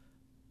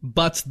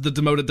 but the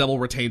demoted devil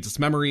retains its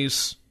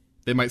memories.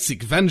 They might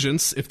seek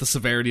vengeance if the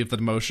severity of the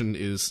demotion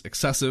is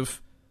excessive.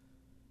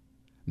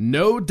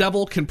 No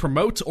devil can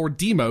promote or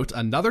demote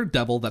another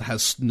devil that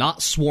has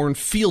not sworn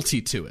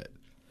fealty to it,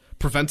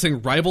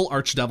 preventing rival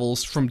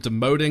archdevils from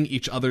demoting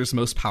each other's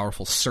most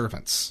powerful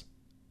servants.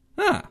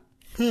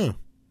 See,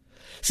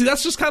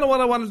 that's just kind of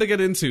what I wanted to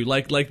get into.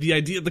 Like the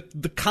idea,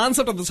 the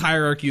concept of this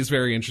hierarchy is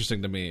very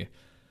interesting to me.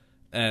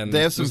 And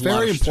they have some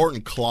very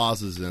important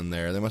clauses in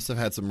there. They must have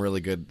had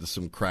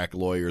some crack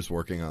lawyers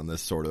working on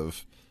this sort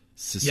of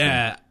system.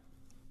 Yeah.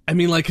 I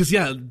mean,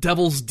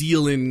 devils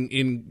deal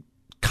in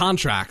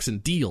contracts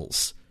and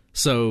deals.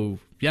 So,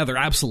 yeah, they're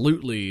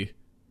absolutely,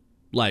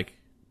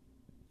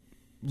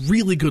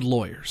 really good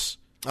lawyers.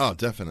 Oh,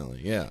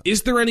 definitely, yeah.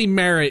 Is there any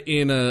merit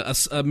in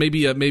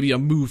maybe a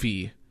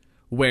movie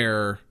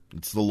where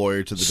it's the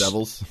lawyer to the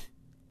devils?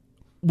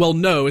 Well,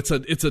 no, it's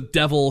a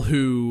devil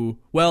who,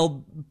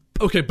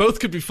 okay, both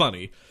could be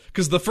funny,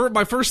 because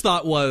my first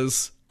thought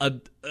was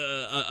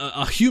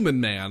a human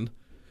man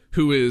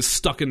who is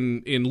stuck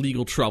in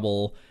legal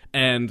trouble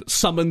and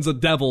summons a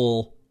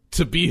devil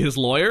to be his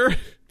lawyer,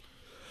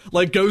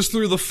 goes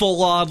through the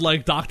full-on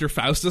Dr.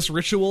 Faustus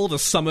ritual to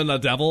summon a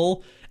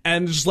devil,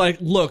 and just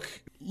look,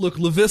 look,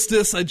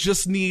 Levistus, I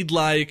just need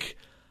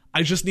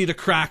a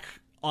crack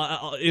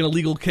in a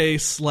legal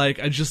case. Like,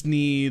 I just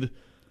need,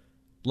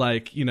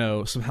 like, you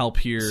know, some help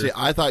here. See,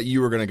 I thought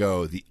you were going to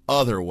go the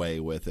other way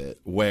with it,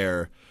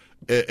 where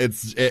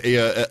it's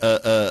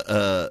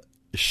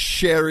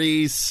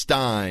Sherry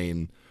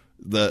Stein,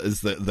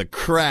 the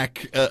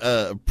crack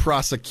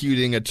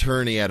prosecuting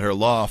attorney at her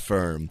law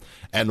firm,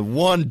 and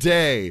one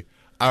day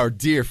our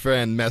dear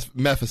friend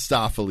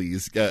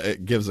Mephistopheles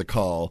gives a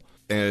call,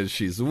 and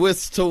she's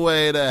whisked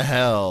away to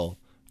hell.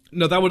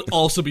 No, that would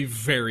also be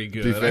very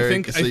good. I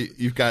think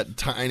you've got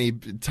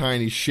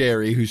tiny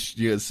Sherry who's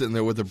sitting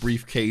there with a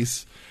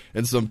briefcase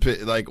and some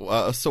pit, like,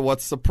 so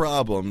what's the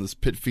problem? This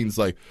pit fiend's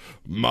like,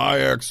 my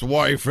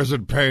ex-wife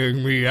isn't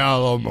paying me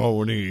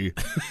alimony.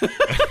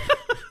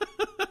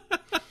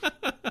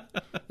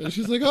 And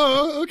she's like,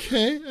 oh,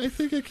 okay, I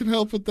think I can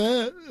help with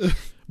that.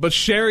 But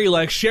Sherry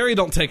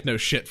don't take no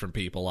shit from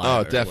people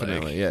either. Oh,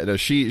 definitely. Yeah, no,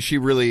 she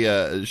really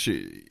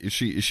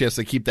she has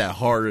to keep that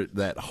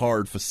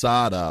hard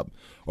facade up,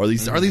 or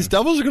these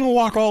devils are going to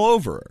walk all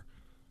over her.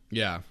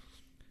 Yeah.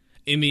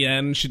 In the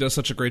end, she does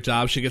such a great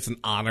job. She gets an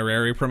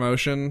honorary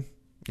promotion.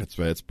 It's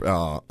like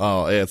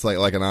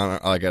an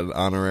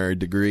honorary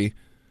degree.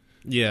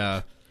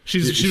 Yeah, she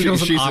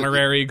becomes an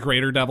honorary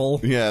greater devil.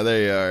 Yeah,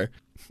 there you are.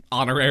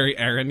 Honorary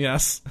Aaron,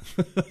 yes.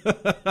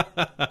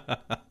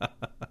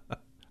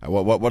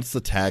 What's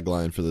the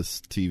tagline for this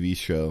TV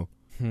show?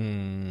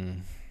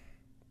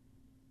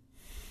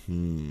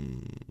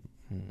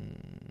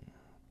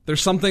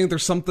 There's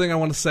something I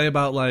want to say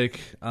about, like,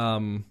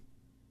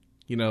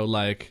 you know,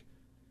 like,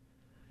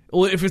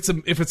 well, if it's a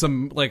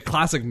like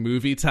classic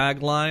movie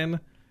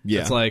tagline,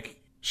 yeah, it's like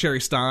Sherry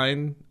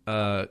Stein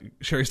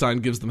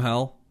gives them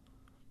hell.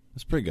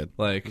 That's pretty good.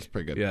 Like, that's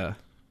pretty good. Yeah.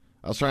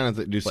 I was trying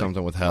to do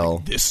something with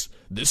hell. Like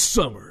this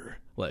summer,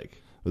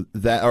 like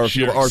that, or if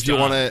you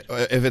want to,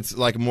 if it's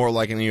like more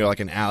like an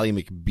Ally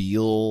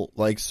McBeal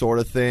like sort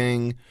of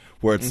thing,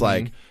 where it's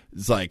like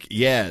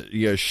yeah,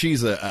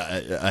 she's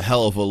a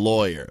hell of a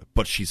lawyer,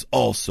 but she's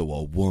also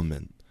a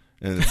woman,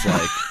 and it's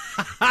like,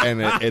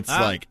 and it's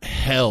like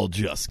hell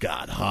just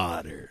got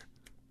hotter.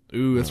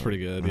 Ooh, that's pretty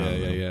good.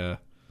 Yeah.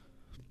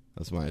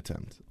 That's my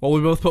attempt. Well,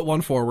 we both put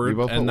one forward. We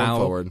both put one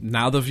forward.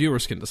 Now the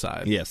viewers can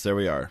decide. Yes, there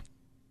we are.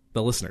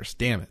 The listeners,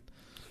 damn it.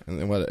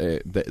 And what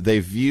they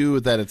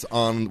view that it's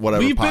on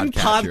whatever. We've been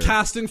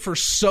podcasting for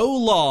so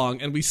long,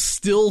 and we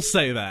still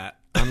say that.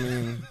 I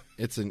mean,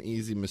 it's an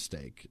easy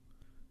mistake.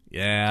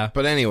 Yeah.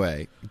 But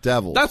anyway,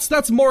 Devils.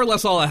 That's more or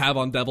less all I have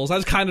on Devils. I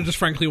kind of just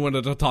frankly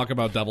wanted to talk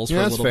about Devils for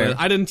a little bit.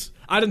 I didn't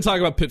talk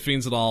about Pit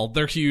Fiends at all.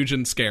 They're huge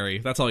and scary.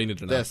 That's all you need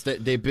to know. Yes,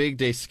 they big,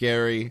 they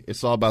scary.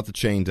 It's all about the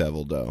Chain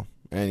Devil, though.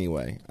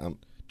 Anyway,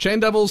 Chain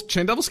Devil's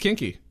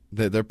kinky.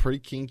 They're pretty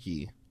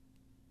kinky.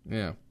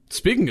 Yeah.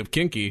 Speaking of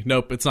kinky,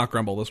 nope, it's not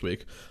Grumble this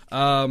week.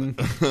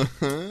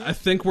 I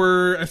think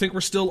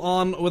we're still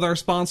on with our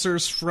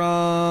sponsors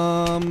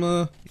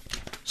from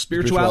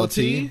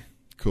Spirituality.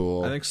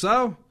 Cool. I think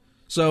so.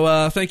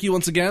 So thank you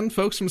once again,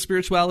 folks from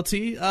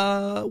Spirituality.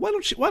 Why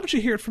don't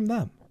you hear it from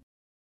them?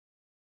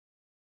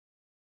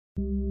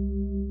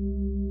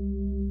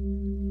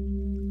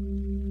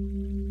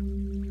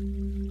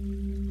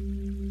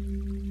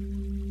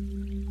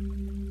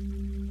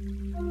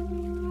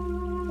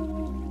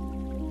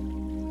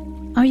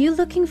 Are you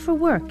looking for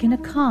work in a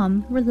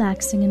calm,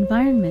 relaxing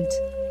environment?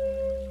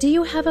 Do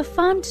you have a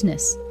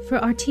fondness for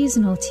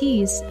artisanal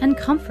teas and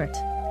comfort?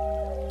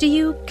 Do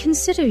you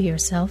consider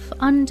yourself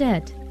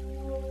undead?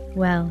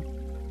 Well,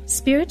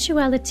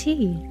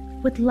 Spirituality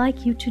would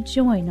like you to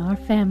join our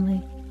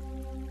family.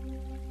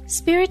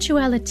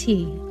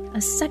 Spirituality, a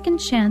second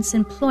chance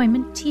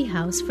employment tea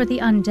house for the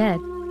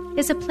undead,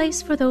 is a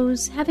place for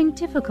those having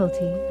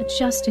difficulty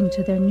adjusting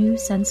to their new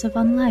sense of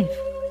unlife.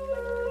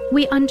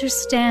 We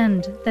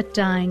understand that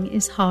dying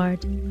is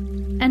hard,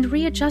 and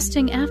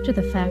readjusting after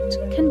the fact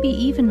can be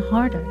even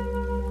harder.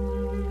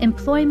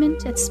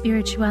 Employment at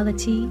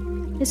Spirituality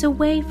is a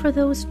way for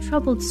those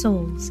troubled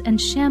souls and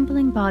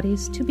shambling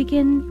bodies to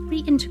begin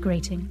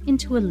reintegrating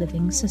into a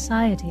living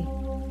society.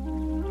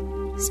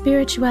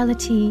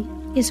 Spirituality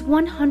is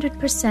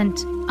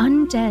 100%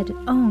 undead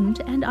owned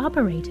and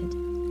operated.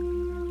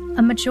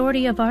 A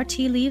majority of our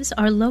tea leaves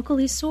are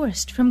locally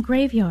sourced from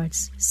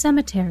graveyards,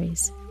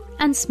 cemeteries,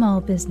 and small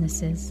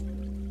businesses,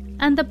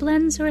 and the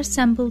blends are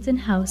assembled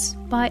in-house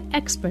by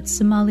expert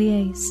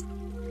sommeliers.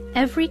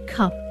 Every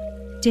cup,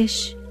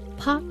 dish,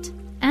 pot,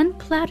 and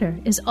platter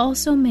is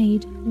also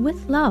made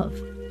with love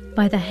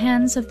by the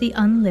hands of the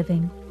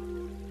unliving.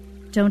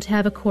 Don't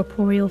have a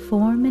corporeal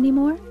form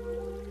anymore?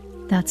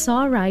 That's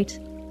all right.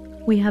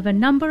 We have a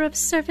number of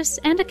service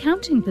and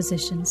accounting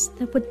positions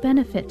that would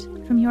benefit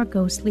from your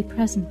ghostly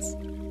presence.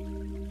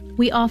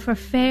 We offer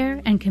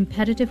fair and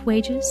competitive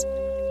wages,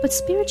 but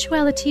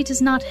Spirituality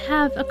does not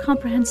have a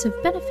comprehensive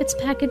benefits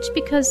package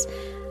because,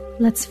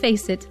 let's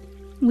face it,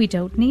 we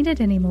don't need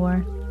it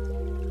anymore.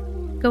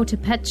 Go to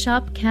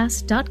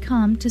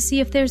petshopcast.com to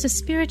see if there's a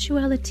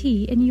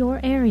Spirituality in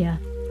your area.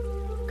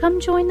 Come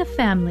join the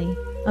family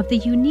of the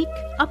unique,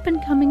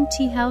 up-and-coming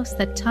tea house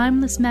that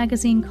Timeless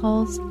Magazine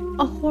calls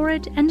a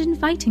horrid and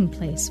inviting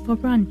place for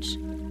brunch.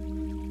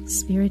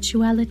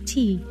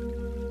 Spirituality.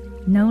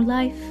 No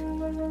life,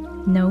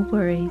 no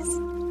worries.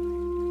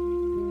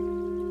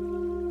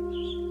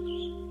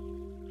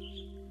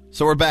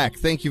 So we're back.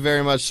 Thank you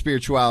very much,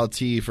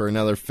 Spirituality, for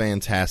another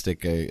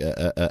fantastic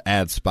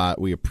ad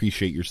spot. We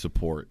appreciate your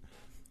support.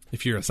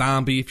 If you're a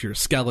zombie, if you're a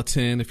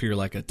skeleton, if you're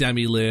like a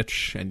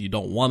demi-lich and you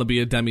don't want to be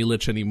a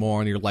demi-lich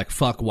anymore and you're like,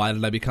 fuck, why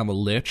did I become a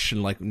lich?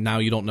 And like now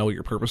you don't know what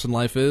your purpose in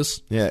life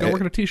is, go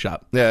work in a tea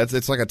shop. Yeah,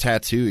 it's like a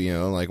tattoo, you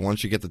know? Like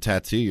once you get the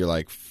tattoo, you're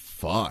like,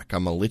 fuck,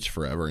 I'm a lich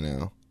forever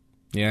now.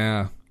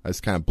 Yeah. I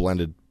just kind of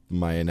blended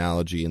my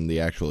analogy in the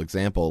actual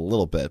example a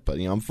little bit, but,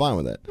 you know, I'm fine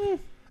with it.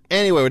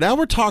 Anyway, now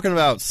we're talking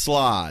about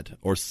Slod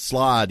or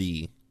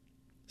Sloddy.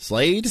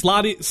 Slade?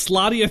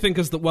 Sloddy, I think,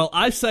 is the... Well,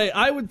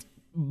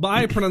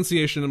 my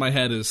pronunciation in my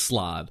head is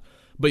Slod.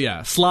 But yeah,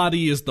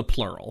 Sloddy is the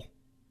plural.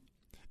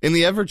 In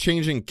the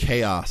ever-changing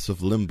chaos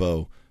of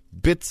limbo,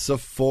 bits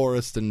of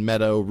forest and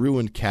meadow,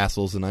 ruined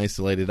castles, and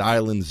isolated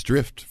islands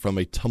drift from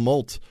a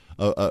tumult?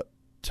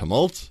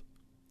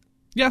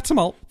 Yeah,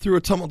 tumult. Through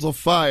a tumult of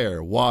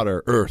fire,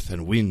 water, earth,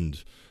 and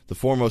wind. The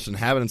foremost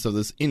inhabitants of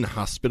this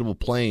inhospitable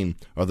plain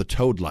are the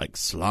toad-like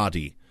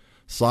Sloddy.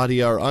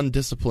 Sloddy are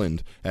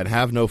undisciplined and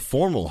have no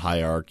formal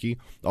hierarchy,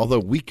 although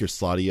weaker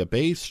Sloddy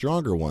obey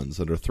stronger ones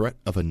under threat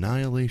of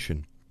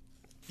annihilation.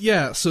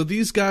 Yeah, so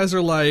these guys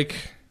are like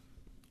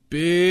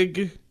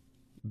big...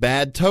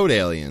 bad toad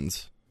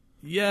aliens.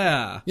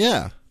 Yeah.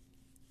 Yeah.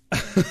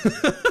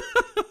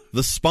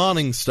 The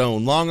spawning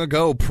stone, long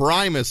ago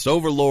Primus,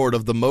 overlord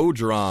of the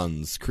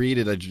Modrons,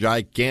 created a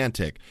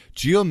gigantic,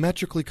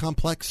 geometrically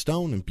complex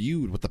stone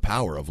imbued with the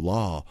power of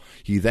law.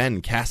 He then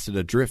cast it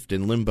adrift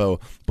in limbo,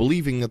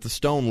 believing that the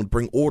stone would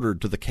bring order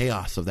to the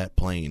chaos of that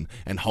plane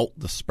and halt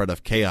the spread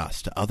of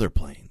chaos to other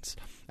planes.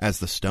 As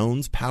the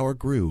stone's power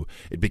grew,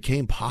 it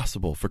became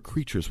possible for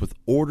creatures with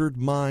ordered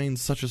minds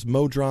such as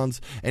Modrons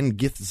and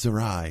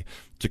Githzerai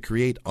to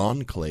create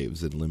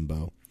enclaves in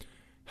limbo.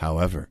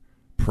 However,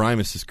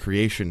 Primus's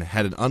creation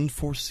had an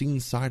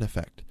unforeseen side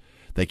effect.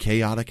 The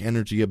chaotic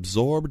energy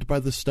absorbed by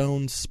the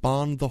stone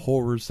spawned the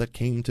horrors that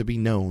came to be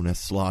known as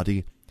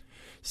Sloddy.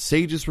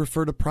 Sages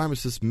refer to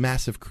Primus's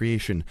massive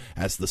creation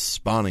as the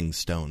spawning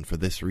stone for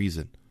this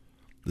reason.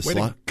 Way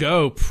to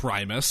go,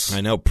 Primus.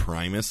 I know,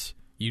 Primus.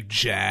 You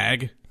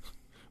jag.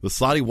 The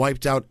Sloddy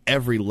wiped out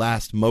every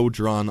last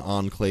Modron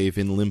enclave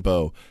in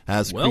limbo.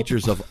 As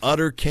creatures of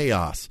utter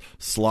chaos,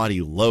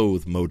 Sloddy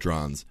loathe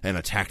Modrons and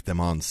attacked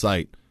them on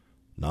sight.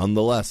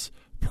 Nonetheless,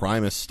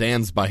 Primus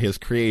stands by his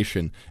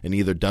creation and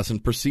either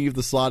doesn't perceive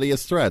the Sloddy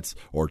as threats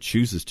or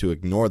chooses to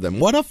ignore them.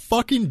 What a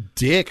fucking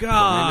dick,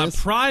 God,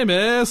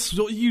 Primus!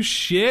 You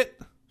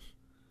shit!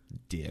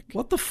 Dick.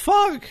 What the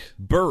fuck?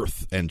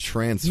 Birth and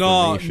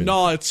transformation.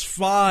 No, it's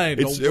fine.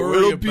 Don't worry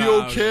it'll about be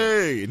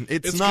okay.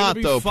 it. It's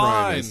not, though,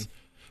 fine.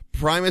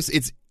 Primus. Primus,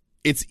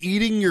 it's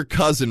eating your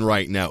cousin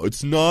right now.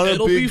 It's not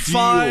It'll a big deal. It'll be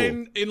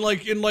fine.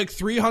 In like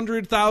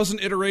 300,000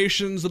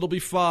 iterations, it'll be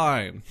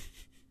fine.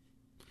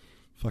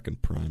 Fucking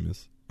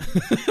Primus.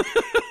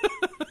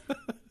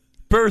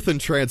 Birth and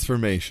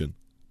transformation.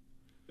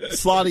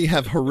 Sloddy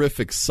have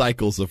horrific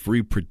cycles of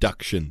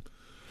reproduction.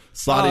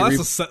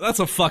 That's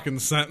a fucking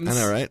sentence. I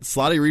know, right?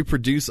 Sloddy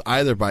reproduce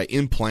either by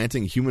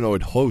implanting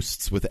humanoid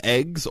hosts with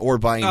eggs or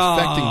by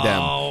infecting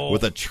them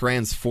with a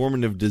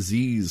transformative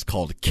disease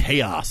called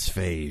chaos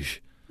phage.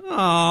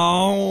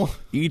 Oh.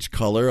 Each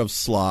color of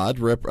Slod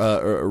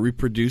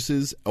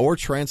reproduces or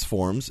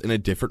transforms in a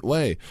different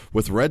way,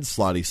 with red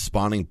Sloddy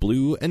spawning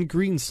blue and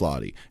green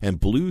Sloddy, and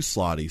blue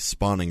Sloddy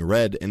spawning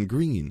red and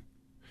green.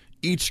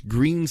 Each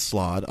green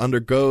Slod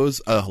undergoes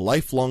a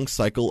lifelong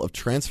cycle of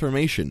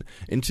transformation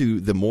into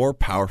the more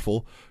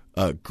powerful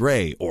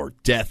gray or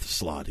death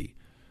Sloddy.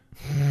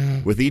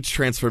 With each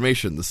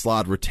transformation, the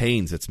Slod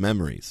retains its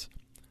memories.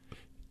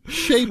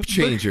 Shape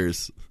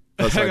changers.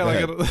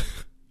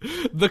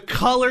 The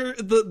color,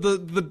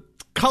 the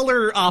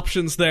color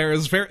options there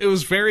it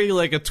was very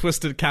like a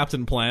twisted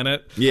Captain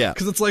Planet. Yeah,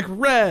 because it's like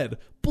red,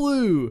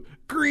 blue,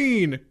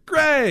 green,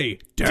 gray,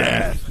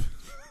 death.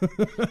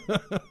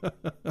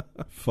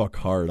 Fuck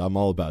hard. I'm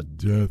all about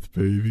death,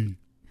 baby.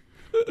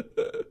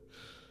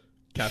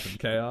 Captain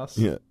Chaos.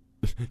 Yeah,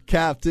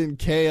 Captain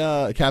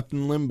Chaos,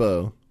 Captain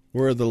Limbo.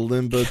 We're the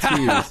Limbo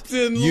Captain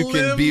Tears. You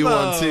Limbo. can be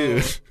one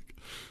too.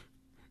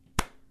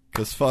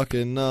 Cause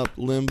fucking up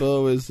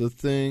limbo is the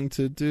thing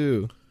to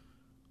do.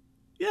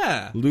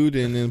 Yeah.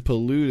 Looting and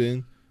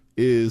polluting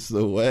is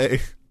the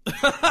way.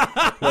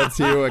 Let's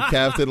hear what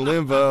Captain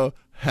Limbo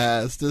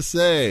has to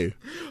say.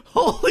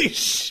 Holy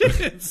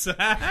shit,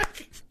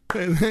 Zach.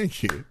 Hey,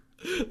 thank you.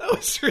 That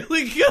was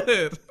really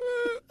good.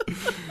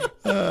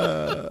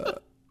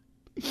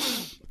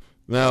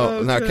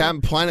 Now,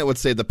 Captain Planet would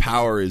say the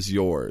power is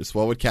yours.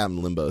 What would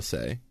Captain Limbo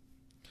say?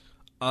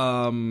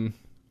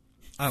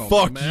 I don't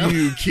Fuck know, man.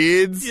 you,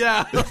 kids.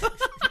 Yeah.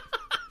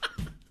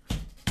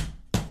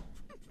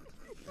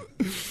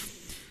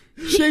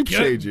 Shape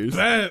changers.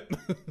 Bet.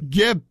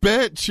 Get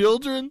bet,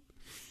 children.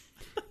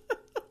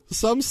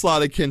 some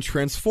slotted can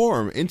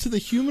transform into the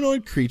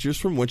humanoid creatures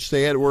from which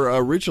they were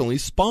originally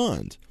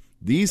spawned.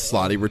 These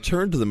slotty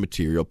return to the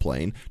material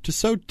plane to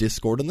sow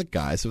discord in the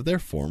guise of their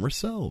former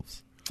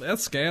selves. That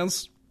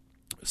scans.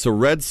 So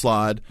red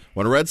slod,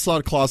 when a red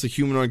slod claws a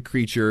humanoid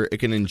creature, it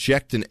can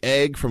inject an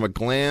egg from a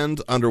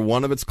gland under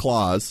one of its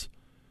claws.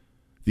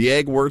 The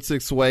egg works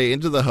its way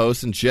into the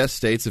host and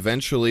gestates,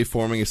 eventually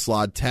forming a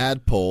slod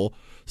tadpole.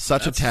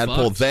 That's a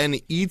tadpole fucked. Then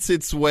eats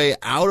its way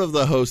out of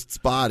the host's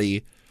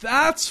body.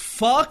 That's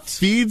fucked.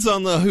 Feeds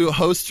on the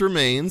host's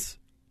remains,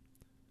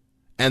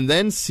 and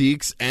then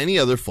seeks any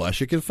other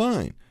flesh it can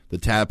find. The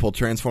tadpole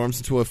transforms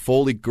into a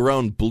fully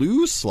grown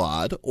blue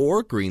slod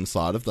or green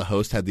slod if the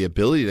host had the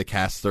ability to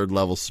cast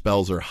third-level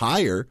spells or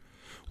higher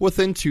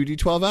within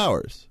 2d12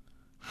 hours.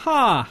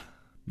 Ha! Huh.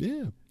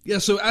 Yeah. Yeah,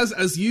 so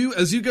as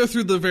you go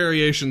through the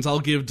variations, I'll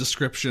give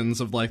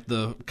descriptions of like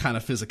the kind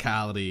of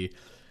physicality.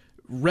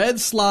 Red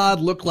slod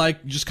look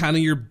like just kind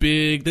of your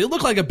big... They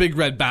look like a big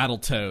red battle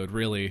toad,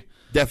 really.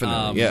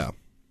 Definitely, yeah.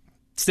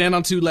 Stand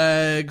on two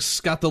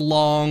legs, got the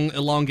long,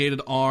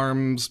 elongated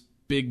arms,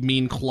 big,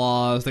 mean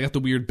claws. They got the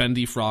weird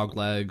bendy frog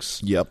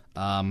legs. Yep.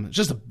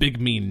 Just a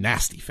big, mean,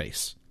 nasty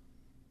face.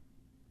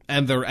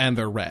 And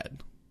they're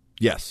red.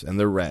 Yes, and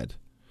they're red.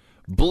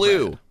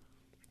 Blue. Red.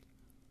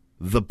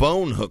 The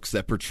bone hooks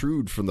that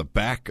protrude from the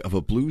back of a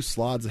blue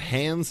slod's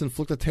hands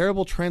inflict a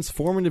terrible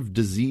transformative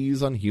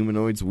disease on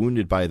humanoids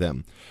wounded by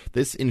them.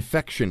 This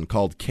infection,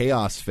 called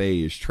chaos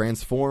phage,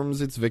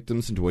 transforms its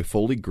victims into a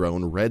fully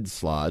grown red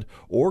slod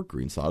or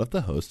green slod if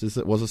the host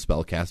was a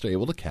spellcaster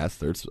able to cast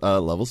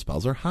third-level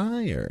spells or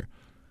higher.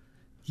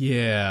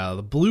 Yeah,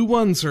 the blue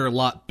ones are a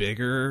lot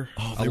bigger,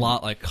 a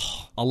lot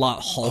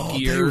hulkier. Oh,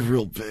 they're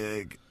real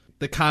big.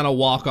 They kind of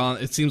walk on...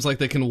 It seems like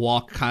they can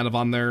walk kind of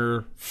on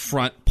their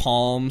front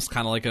palms,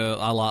 kind of like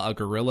a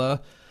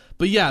gorilla.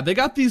 But yeah, they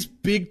got these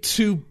big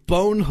two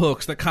bone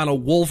hooks that kind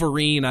of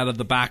Wolverine out of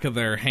the back of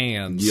their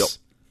hands. Yep.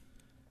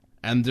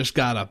 And just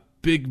got a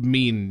big,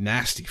 mean,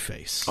 nasty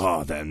face.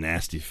 Oh, that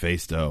nasty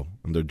face, though.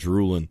 And they're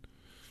drooling.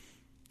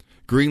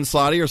 Green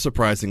slotty are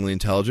surprisingly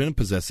intelligent and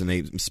possess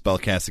innate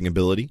spellcasting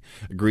ability.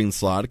 A green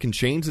slot can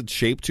change its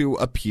shape to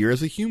appear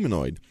as a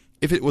humanoid.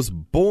 If it was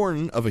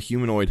born of a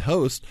humanoid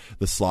host,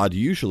 the slod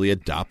usually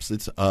adopts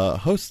its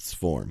host's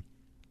form.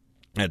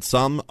 At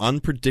some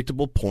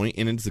unpredictable point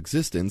in its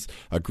existence,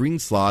 a green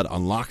slod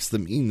unlocks the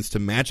means to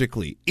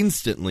magically,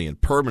 instantly, and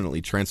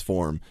permanently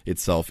transform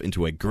itself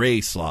into a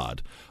gray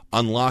slod.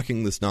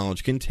 Unlocking this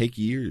knowledge can take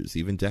years,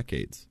 even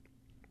decades.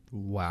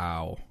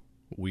 Wow.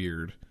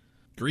 Weird.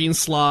 Green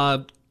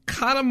slod,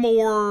 kind of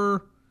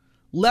more...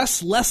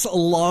 Less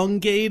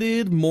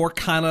elongated, more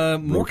kind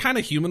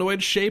of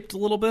humanoid shaped a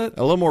little bit.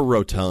 A little more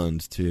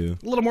rotund too.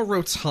 A little more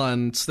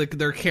rotund.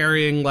 They're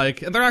carrying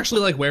they're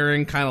actually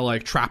wearing kind of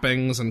like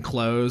trappings and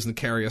clothes and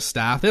carry a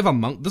staff. They have a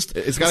monk. This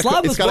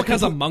book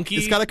has a monkey.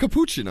 It's got a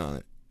capuchin on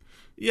it.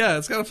 Yeah,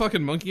 it's got a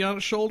fucking monkey on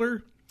its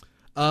shoulder.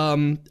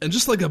 And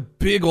just like a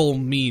big old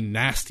mean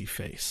nasty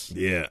face.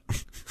 Yeah.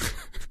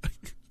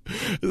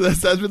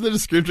 That's been the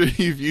descriptor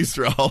you've used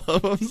for all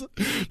of them.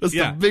 That's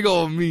the big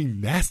old mean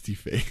nasty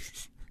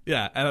face.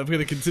 Yeah, and I'm going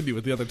to continue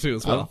with the other two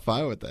as well. I'm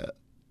fine with that.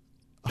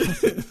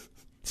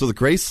 So the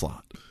Grey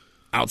Slot.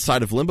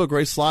 Outside of Limbo,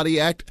 Grey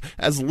Slotty act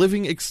as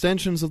living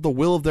extensions of the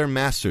will of their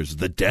masters,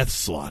 the Death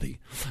Slotty.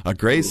 A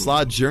Grey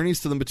Slot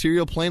journeys to the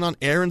material plane on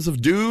errands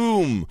of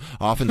doom,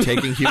 often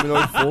taking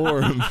humanoid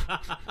form.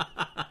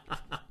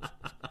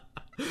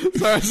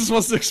 Sorry, I just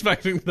wasn't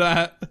expecting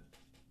that.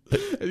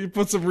 You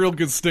put some real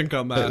good stink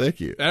on that. Thank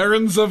you.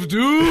 Errands of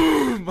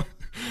doom!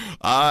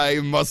 I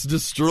must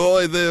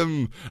destroy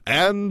them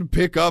and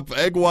pick up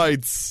egg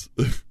whites.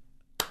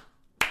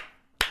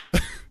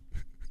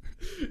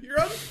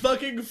 You're on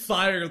fucking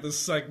fire this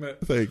segment.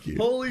 Thank you.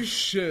 Holy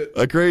shit.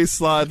 A Grey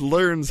Slot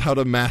learns how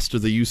to master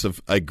the use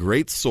of a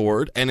great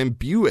sword and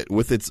imbue it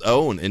with its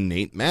own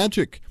innate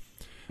magic.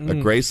 A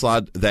Grey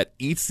Slot that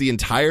eats the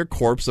entire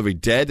corpse of a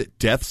dead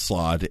Death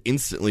Slot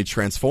instantly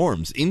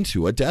transforms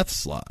into a Death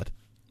Slot.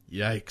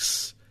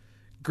 Yikes.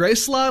 Grey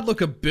Slot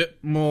look a bit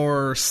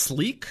more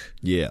sleek.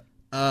 Yeah.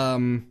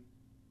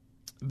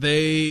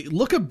 They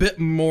look a bit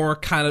more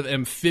kind of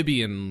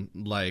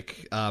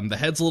amphibian-like. The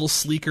head's a little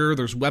sleeker.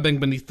 There's webbing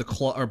beneath the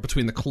claw or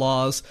between the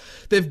claws.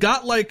 They've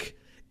got like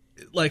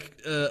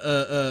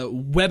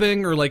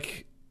webbing or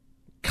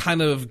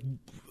kind of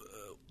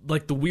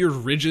like the weird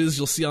ridges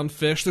you'll see on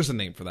fish. There's a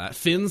name for that.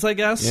 Fins, I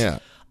guess. Yeah.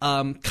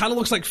 Kind of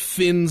looks like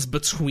fins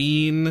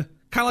between.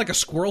 Kind of like a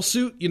squirrel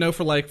suit,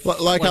 for like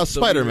how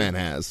Spider-Man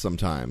has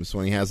sometimes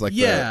when he has the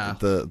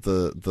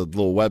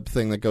little web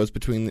thing that goes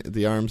between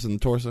the arms and the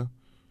torso.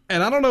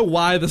 And I don't know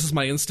why this is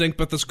my instinct,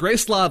 but this Grey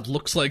Slot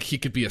looks like he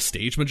could be a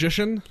stage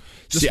magician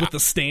just with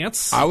the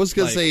stance. I was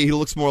gonna say he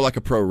looks more like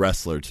a pro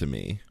wrestler to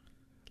me.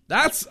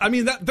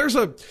 There's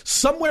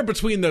somewhere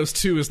between those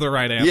two is the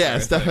right answer.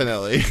 Yes,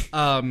 definitely.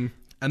 And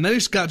then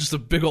he's got just a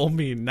big old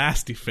mean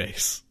nasty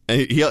face.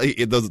 And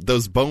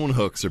those bone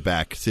hooks are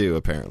back too,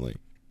 apparently.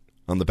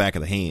 On the back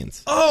of the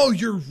hands. Oh,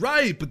 you're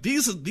right. But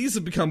these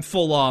have become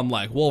full on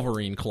like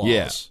Wolverine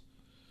claws.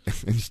 Yeah.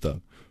 And just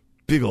a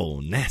big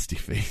old nasty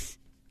face.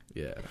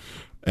 Yeah.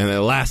 And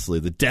then lastly,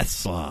 the Death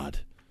Slod.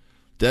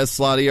 Death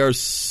Slotty are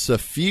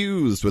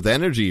suffused with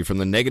energy from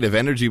the negative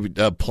energy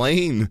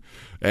plane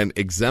and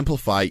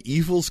exemplify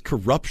evil's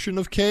corruption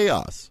of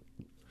chaos.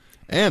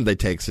 And they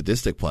take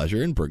sadistic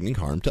pleasure in bringing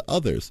harm to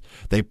others.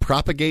 They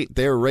propagate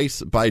their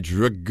race by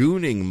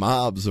dragooning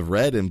mobs of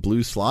red and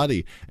blue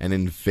Slotty and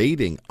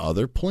invading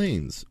other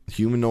planes.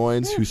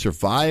 Humanoids who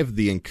survive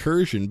the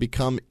incursion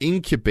become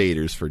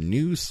incubators for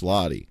new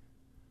Slotty.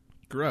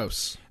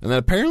 Gross. And then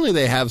apparently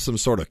they have some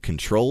sort of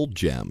control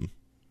gem.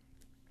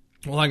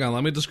 Well, hang on.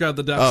 Let me describe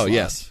the Death Oh, Slot.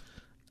 yes.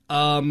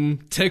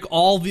 Take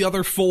all the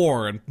other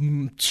 4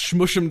 and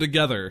smush them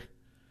together.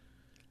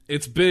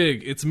 It's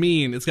big. It's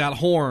mean. It's got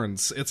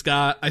horns. It's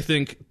got, I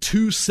think,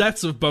 2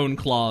 sets of bone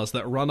claws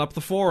that run up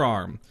the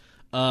forearm.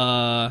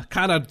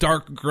 Kind of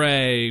dark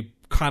gray,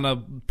 kind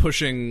of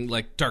pushing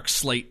like dark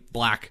slate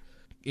black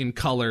in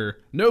color.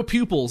 No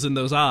pupils in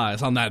those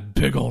eyes on that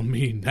big old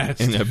mean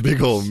nasty And that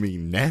big old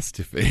mean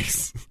nasty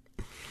face.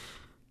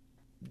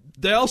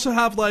 They also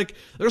have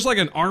there's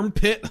an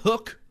armpit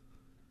hook.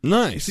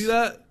 Nice. See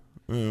that?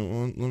 I'm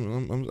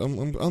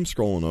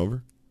scrolling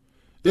over.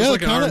 There's Yeah,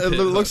 like an it armpit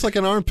looks hook. like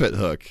an armpit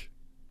hook.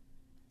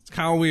 It's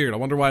kind of weird. I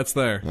wonder why it's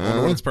there. I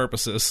wonder what its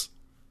purpose is.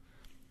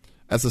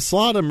 As the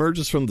Slot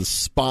emerges from the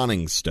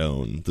spawning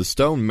stone, the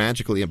stone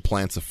magically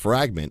implants a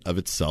fragment of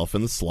itself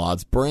in the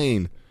Slot's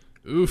brain.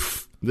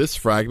 Oof. This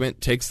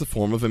fragment takes the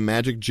form of a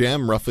magic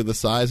gem roughly the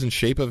size and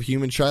shape of a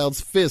human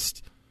child's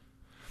fist.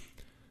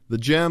 The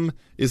gem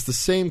is the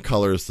same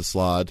color as the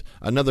Slod.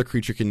 Another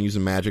creature can use a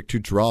magic to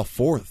draw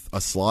forth a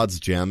Slod's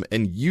gem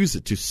and use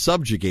it to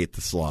subjugate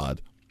the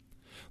Slod.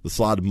 The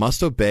Slod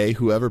must obey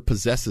whoever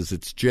possesses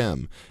its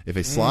gem. If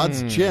a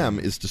Slod's gem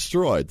is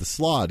destroyed, the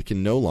Slod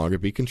can no longer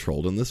be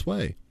controlled in this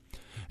way.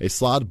 A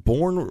Slod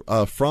born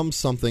from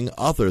something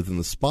other than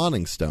the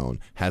spawning stone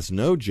has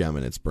no gem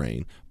in its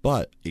brain,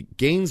 but it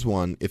gains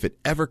one if it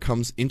ever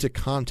comes into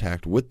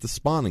contact with the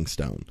spawning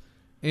stone.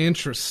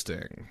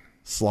 Interesting.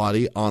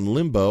 Slotty on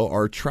Limbo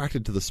are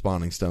attracted to the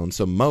spawning stone,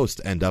 so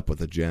most end up with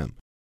a gem.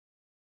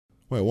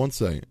 Wait, one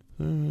second.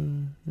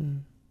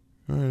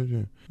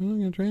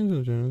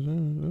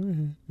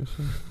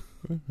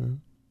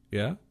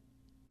 Yeah?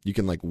 You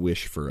can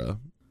wish for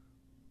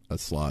a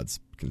Slod's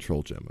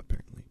control gem,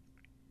 apparently,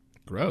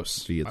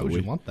 Gross. Via Why the would you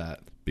wi- want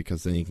that?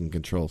 because then you can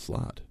control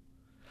Slod.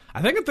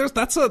 I think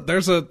that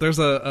there's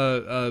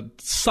a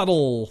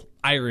subtle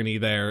irony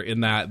there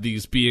in that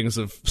these beings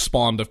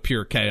spawned of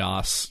pure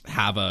chaos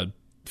have a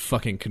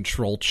fucking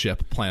control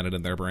chip planted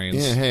in their brains.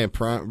 Yeah, hey,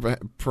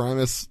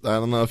 Primus, I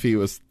don't know if he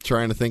was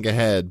trying to think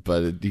ahead,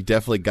 but he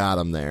definitely got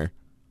him there.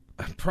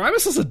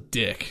 Primus is a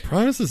dick.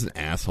 Primus is an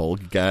asshole,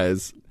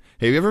 guys.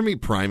 Hey, if you ever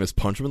meet Primus,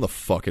 punch him in the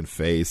fucking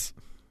face.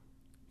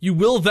 You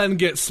will then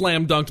get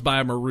slam dunked by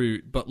a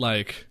Marut, but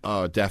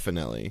Oh,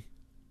 definitely.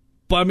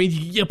 but I mean,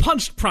 you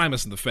punched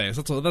Primus in the face.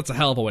 That's a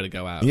hell of a way to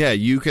go out. Yeah,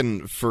 you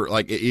can,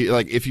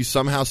 if you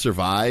somehow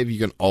survive, you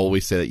can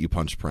always say that you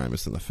punched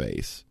Primus in the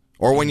face.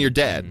 Or when you're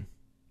dead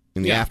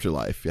in the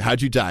afterlife.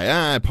 How'd you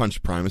die? I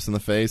punched Primus in the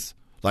face.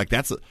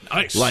 That's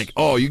Nice.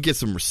 you get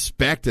some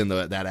respect in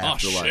that Oh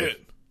afterlife. shit!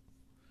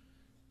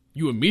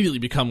 You immediately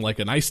become like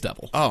an ice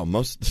devil. Oh,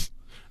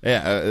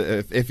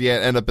 if you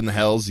end up in the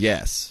hells,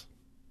 yes.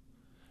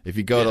 If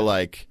you go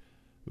to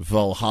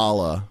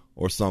Valhalla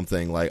or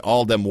something,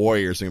 all them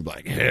warriors are gonna be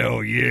like,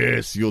 hell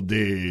yes, you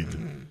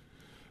did.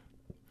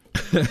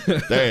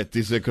 That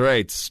is a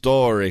great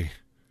story.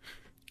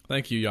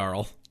 Thank you,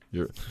 Jarl.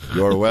 You're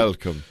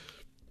welcome.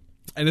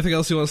 Anything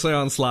else you want to say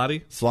on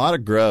Slotty? Slaughter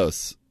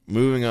gross.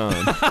 Moving on.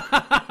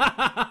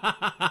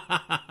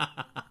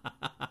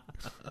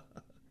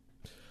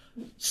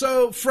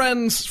 So,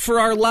 friends, for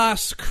our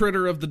last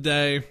critter of the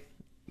day,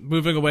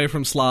 moving away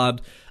from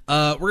Slod,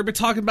 we're going to be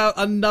talking about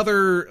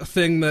another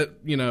thing that,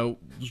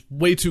 is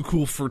way too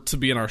cool to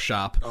be in our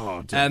shop.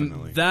 Oh,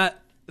 definitely. And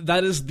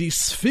that is the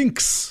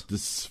Sphinx. The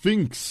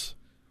Sphinx.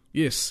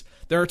 Yes.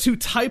 There are 2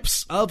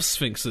 types of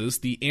Sphinxes,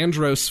 the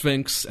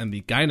Androsphinx and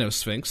the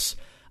Gynosphinx.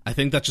 I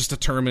think that just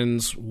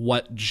determines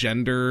what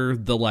gender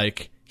the,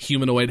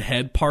 humanoid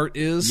head part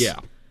is. Yeah.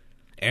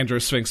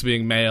 Androsphinx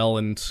being male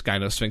and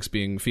Gynosphinx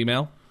being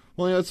female.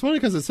 Well, it's funny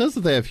because it says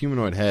that they have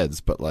humanoid heads,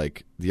 but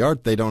the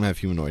art, they don't have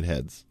humanoid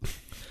heads.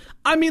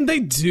 I mean, they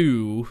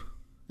do.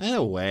 In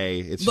a way,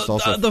 it's just The,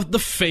 also the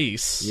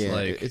face. yeah.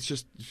 It's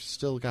just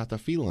still got the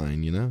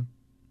feline, you know.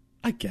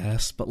 I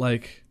guess, but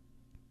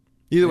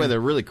Either way, they're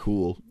really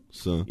cool.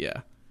 So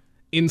yeah.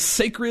 In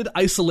sacred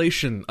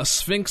isolation, a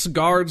sphinx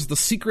guards the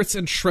secrets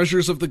and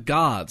treasures of the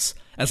gods,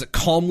 as it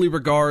calmly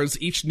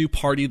regards each new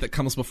party that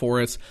comes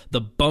before it.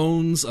 The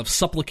bones of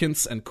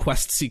supplicants and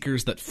quest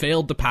seekers that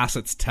failed to pass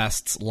its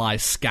tests lie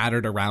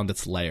scattered around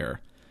its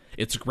lair.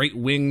 Its great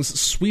wings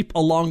sweep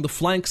along the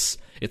flanks,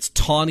 its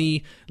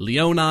tawny,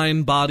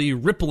 leonine body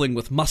rippling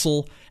with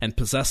muscle, and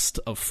possessed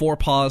of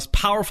forepaws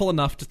powerful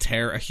enough to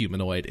tear a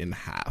humanoid in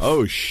half.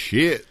 oh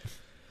shit.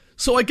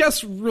 So I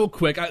guess real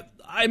quick,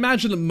 I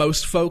imagine that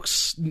most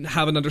folks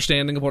have an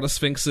understanding of what a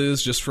sphinx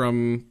is just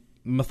from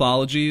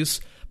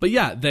mythologies. But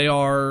yeah, they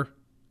are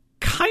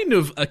kind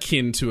of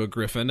akin to a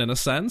griffin in a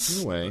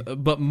sense, In a way.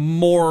 but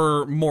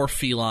more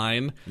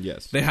feline.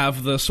 Yes. They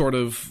have the sort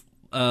of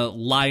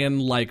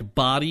lion-like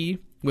body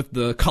with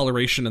the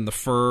coloration in the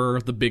fur,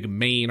 the big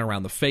mane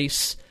around the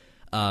face,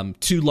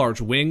 2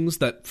 large wings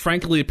that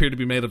frankly appear to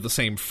be made of the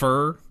same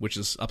fur, which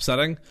is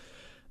upsetting.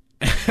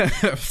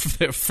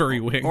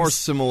 Furry wings. Or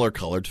similar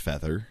colored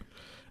feather.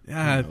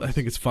 Yeah, I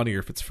think it's funnier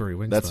if it's furry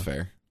wings. That's though.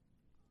 fair.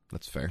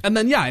 That's fair. And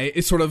then, yeah,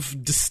 it's sort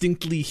of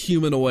distinctly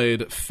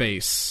humanoid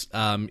face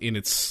in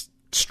its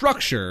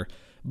structure,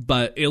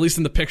 but at least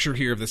in the picture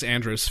here of this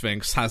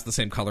Androsphinx, has the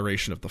same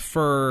coloration of the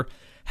fur,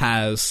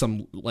 has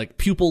some, like,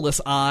 pupilless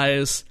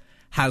eyes,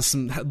 has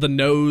some... The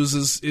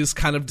nose is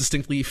kind of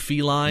distinctly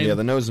feline. Yeah,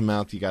 the nose and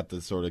mouth, you got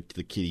the sort of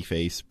the kitty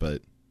face,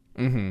 but...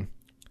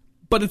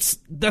 But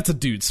that's a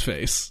dude's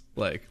face.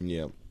 Like,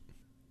 Yeah.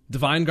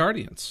 divine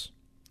guardians.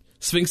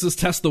 Sphinxes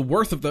test the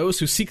worth of those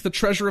who seek the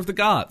treasure of the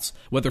gods,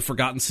 whether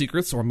forgotten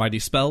secrets or mighty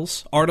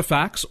spells,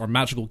 artifacts or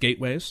magical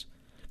gateways.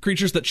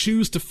 Creatures that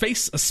choose to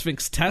face a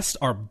Sphinx test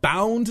are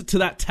bound to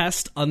that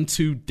test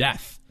unto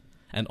death,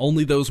 and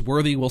only those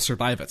worthy will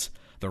survive it.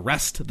 The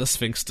rest the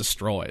Sphinx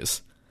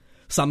destroys.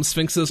 Some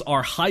Sphinxes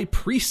are high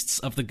priests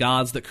of the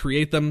gods that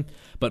create them,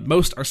 but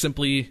most are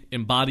simply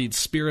embodied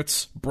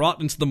spirits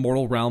brought into the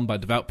mortal realm by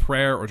devout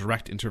prayer or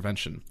direct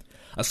intervention.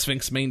 A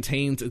Sphinx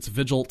maintains its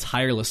vigil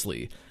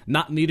tirelessly,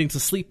 not needing to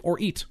sleep or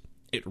eat.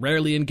 It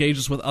rarely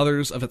engages with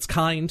others of its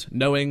kind,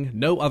 knowing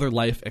no other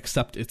life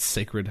except its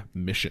sacred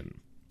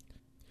mission.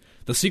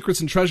 The secrets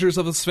and treasures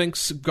of a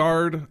Sphinx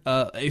guards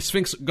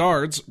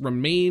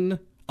remain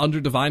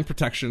under divine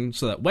protection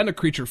so that when a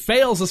creature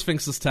fails a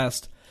Sphinx's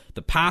test,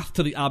 the path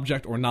to the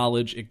object or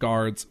knowledge it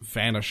guards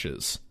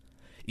vanishes.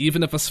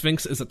 Even if a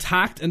Sphinx is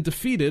attacked and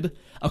defeated,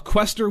 a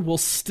quester will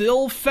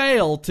still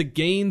fail to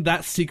gain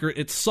that secret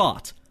it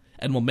sought,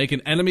 and will make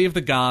an enemy of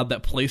the god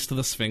that placed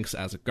the Sphinx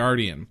as a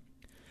guardian.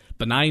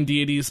 Benign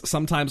deities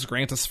sometimes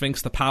grant a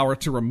Sphinx the power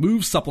to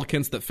remove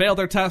supplicants that fail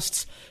their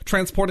tests,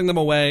 transporting them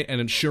away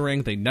and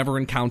ensuring they never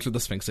encounter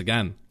the Sphinx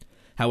again.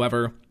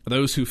 However,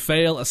 those who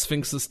fail a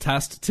Sphinx's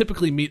test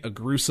typically meet a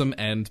gruesome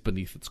end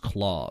beneath its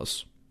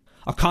claws.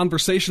 A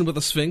conversation with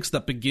a Sphinx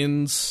that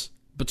begins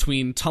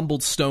between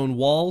tumbled stone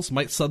walls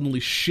might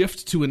suddenly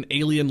shift to an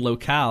alien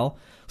locale,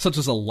 such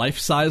as a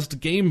life-sized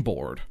game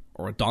board,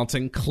 or a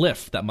daunting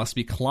cliff that must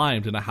be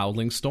climbed in a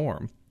howling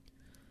storm.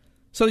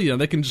 So,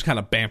 they can just kind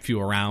of bamf you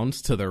around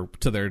to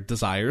their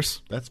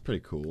desires. That's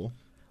pretty cool.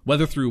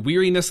 Whether through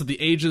weariness of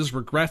the ages,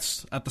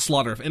 regrets at the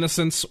slaughter of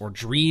innocents, or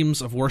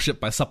dreams of worship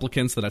by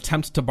supplicants that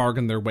attempt to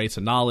bargain their way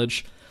to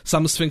knowledge,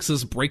 some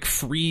Sphinxes break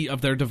free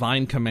of their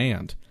divine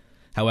command.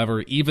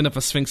 However, even if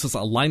a Sphinx's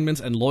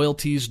alignment and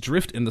loyalties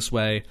drift in this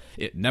way,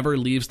 it never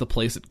leaves the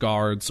place it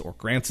guards or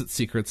grants its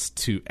secrets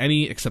to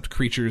any except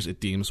creatures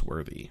it deems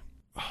worthy.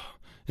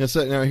 Yeah,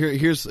 so now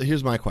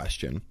here's my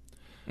question.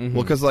 Mm-hmm.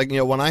 Well, because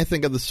when I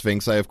think of the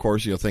Sphinx, I of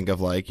course think of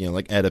like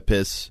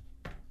Oedipus,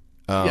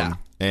 and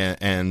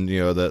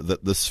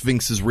the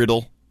Sphinx's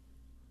riddle.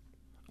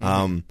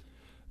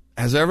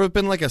 Has there ever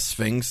been like a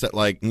Sphinx that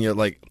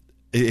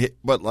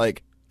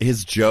but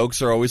his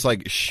jokes are always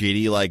like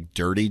shitty, like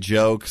dirty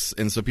jokes,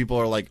 and so people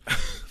are like,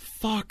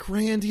 "Fuck,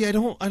 Randy, I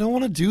don't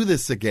want to do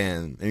this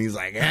again," and he's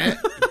like,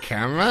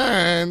 "Come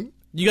on."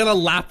 You gotta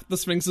lap the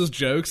Sphinx's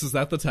jokes? Is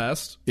that the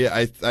test? Yeah,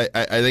 I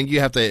think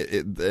you have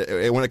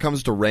to. When it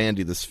comes to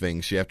Randy the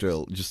Sphinx, you have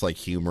to just like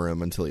humor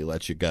him until he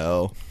lets you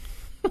go.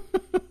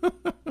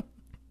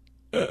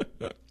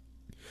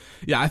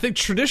 Yeah, I think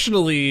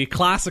traditionally,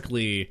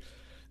 classically,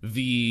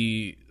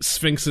 the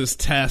Sphinx's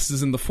test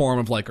is in the form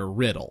of like a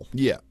riddle.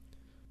 Yeah,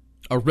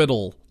 a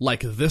riddle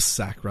like this,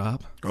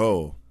 Sakrab.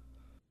 Oh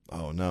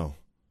no.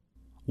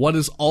 What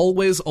is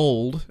always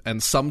old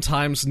and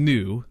sometimes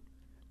new,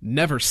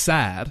 never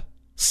sad,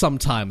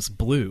 sometimes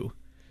blue,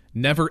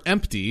 never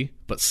empty,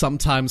 but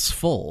sometimes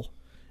full,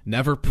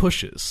 never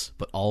pushes,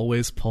 but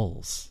always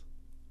pulls.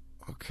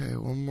 Okay,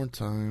 one more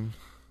time.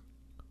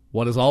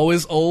 What is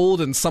always old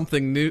and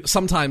something new,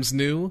 sometimes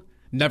new,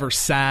 never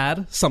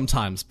sad,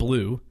 sometimes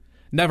blue,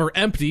 never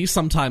empty,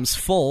 sometimes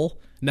full,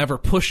 never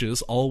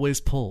pushes, always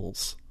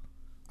pulls.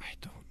 I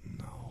don't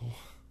know.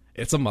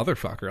 It's a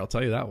motherfucker, I'll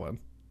tell you that one.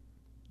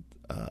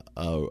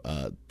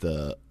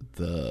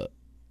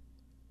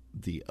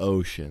 The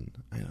ocean.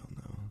 I don't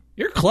know.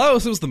 You're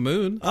close. It was the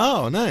moon.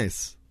 Oh,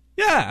 nice.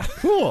 Yeah.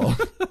 Cool.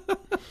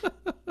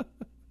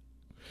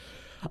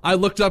 I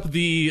looked up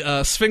the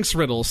Sphinx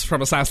riddles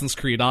from Assassin's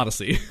Creed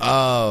Odyssey.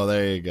 Oh,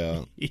 there you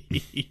go.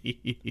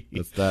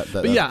 That's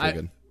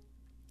good.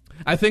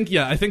 I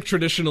think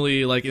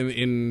traditionally, like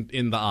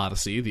in the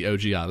Odyssey, the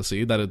OG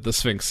Odyssey, that the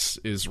Sphinx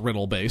is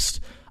riddle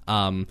based.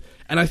 And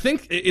I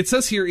think it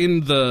says here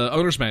in the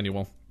owner's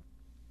manual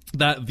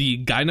that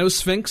the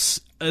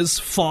Gynosphinx is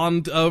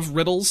fond of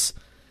riddles.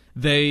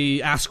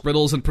 They ask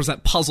riddles and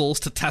present puzzles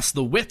to test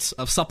the wit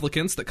of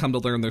supplicants that come to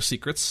learn their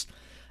secrets.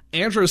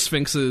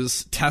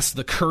 Androsphinxes test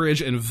the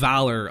courage and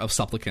valor of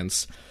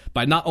supplicants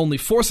by not only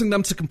forcing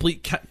them to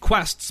complete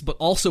quests, but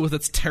also with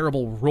its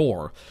terrible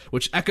roar,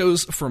 which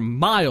echoes for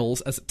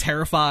miles as it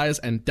terrifies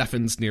and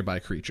deafens nearby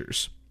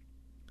creatures.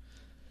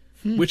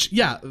 Which,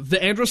 yeah, the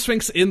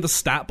Androsphinx in the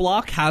stat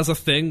block has a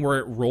thing where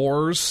it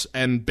roars,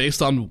 and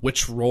based on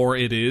which roar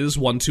it is,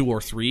 1, 2,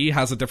 or 3,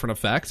 has a different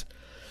effect.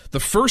 The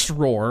first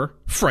roar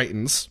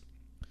frightens.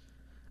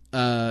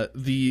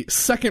 The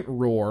second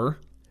roar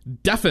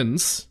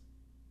deafens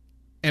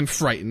and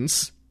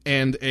frightens,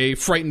 and a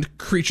frightened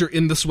creature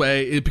in this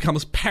way, it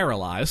becomes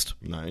paralyzed.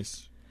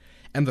 Nice.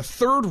 And the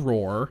third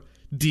roar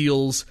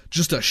deals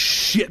just a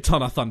shit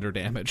ton of thunder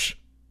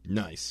damage.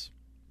 Nice.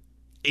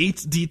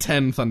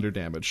 8d10 thunder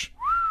damage.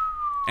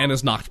 And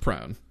is knocked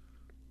prone.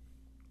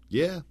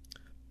 Yeah.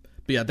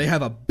 But yeah, they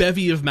have a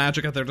bevy of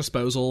magic at their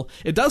disposal.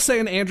 It does say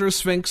in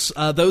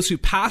Androsphinx, those who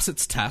pass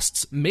its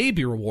tests may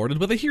be rewarded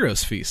with a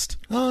hero's feast.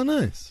 Oh,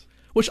 nice.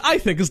 Which I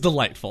think is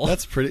delightful.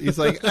 That's pretty. He's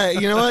like, hey,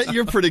 you know what?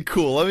 You're pretty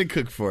cool. Let me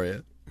cook for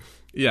you.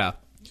 Yeah.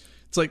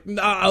 It's like,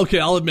 nah, okay,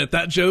 I'll admit,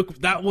 that joke,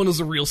 that one is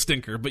a real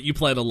stinker, but you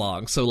played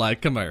along, so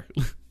like, come here.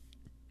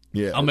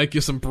 Yeah. I'll make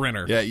you some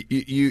Brenner. Yeah,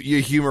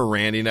 you humor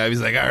Randy now. He's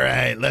like, all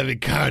right, let me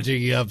conjure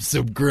you up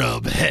some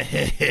grub.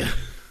 And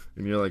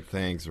you're like,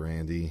 thanks,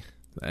 Randy.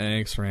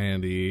 Thanks,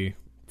 Randy.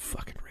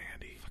 Fucking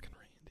Randy.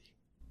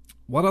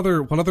 What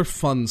other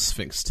fun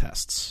Sphinx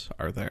tests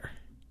are there?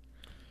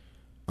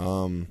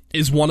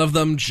 Is one of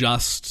them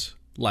just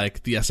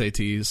like the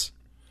SATs?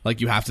 Like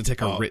you have to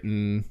take a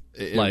written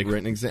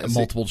exam,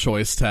 multiple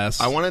choice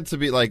test. I want it to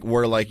be like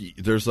where like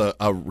there's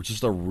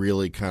just a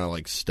really kind of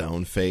like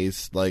stone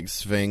faced like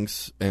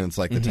Sphinx, and it's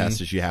like the test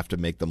is you have to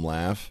make them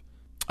laugh.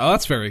 Oh,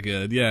 that's very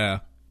good. Yeah.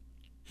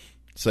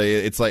 So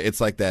it's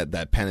like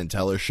that Penn and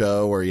Teller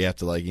show where you have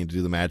to like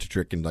do the magic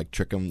trick and like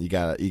trick them. You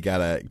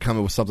gotta come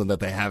up with something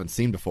that they haven't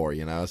seen before,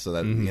 so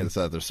that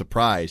so that they're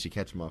surprised. You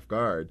catch them off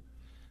guard.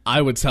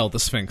 I would tell the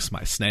Sphinx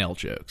my snail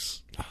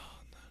jokes. Oh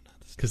no,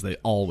 because they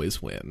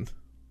always win.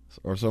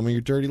 Or some of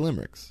your dirty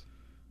limericks.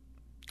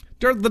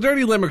 The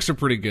dirty limericks are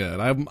pretty good.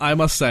 I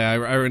must say,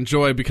 I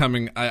enjoy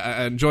becoming.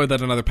 I enjoy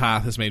that Another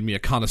Path has made me a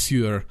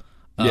connoisseur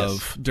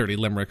of dirty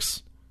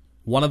limericks.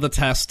 One of the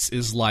tests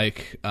is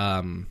like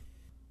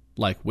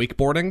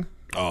wakeboarding.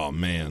 Oh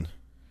man,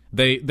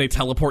 they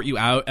teleport you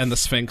out, and the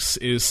Sphinx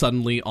is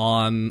suddenly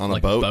on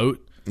like a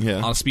boat.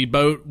 Yeah, on a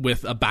speedboat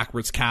with a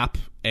backwards cap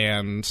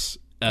and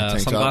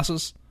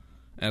sunglasses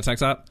and a tank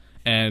top.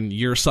 And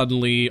you're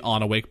suddenly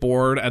on a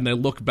wakeboard, and they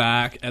look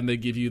back, and they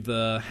give you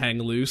the hang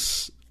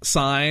loose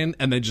sign,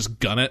 and they just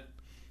gun it.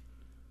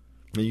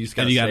 And you just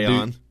gotta stay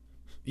on.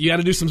 You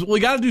gotta do some. Well,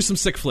 you gotta do some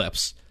sick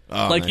flips.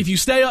 Oh, like nice. if you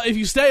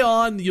stay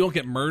on, you don't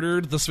get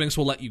murdered. The Sphinx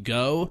will let you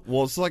go.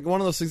 Well, it's like one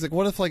of those things. Like,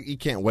 what if like you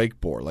can't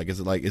wakeboard? Like, is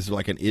there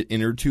like an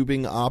inner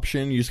tubing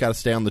option? You just gotta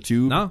stay on the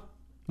tube. No,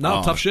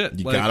 tough shit.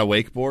 You gotta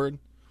wakeboard.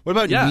 What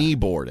about knee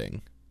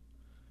boarding?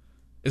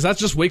 Is that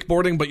just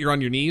wakeboarding, but you're on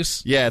your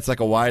knees? Yeah, it's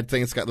like a wide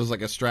thing. There's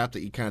like a strap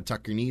that you kind of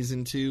tuck your knees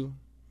into.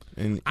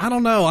 And I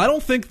don't know. I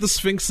don't think the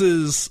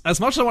Sphinxes,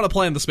 as much as I want to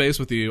play in the space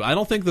with you, I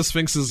don't think the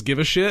Sphinxes give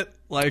a shit.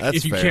 Like,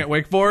 if you can't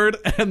wakeboard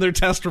and their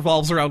test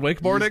revolves around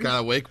wakeboarding. You just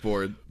gotta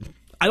wakeboard.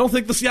 I don't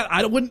think this. Yeah,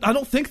 I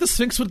don't think the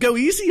Sphinx would go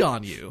easy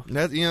on you.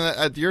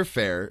 You're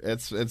fair.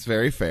 It's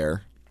very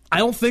fair. I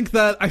don't think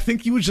that. I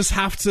think you would just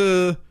have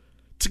to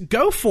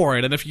go for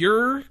it. And if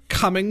you're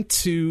coming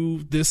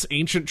to this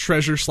ancient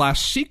treasure /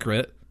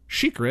 secret,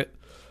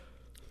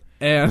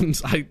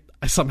 and I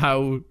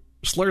somehow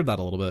slurred that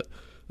a little bit.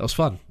 That was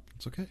fun.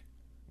 It's okay.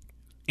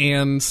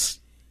 And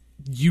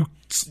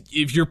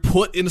if you're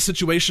put in a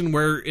situation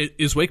where it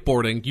is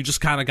wakeboarding, you just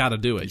kind of got to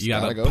do it. You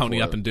got to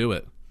pony up and do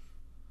it.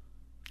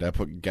 Got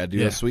to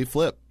do a sweet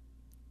flip.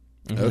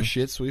 Mm-hmm. Oh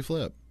shit, sweet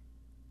flip.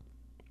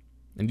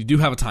 And you do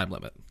have a time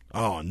limit.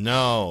 Oh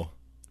no.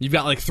 You've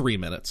got like 3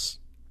 minutes.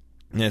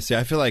 Yeah, see,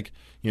 I feel like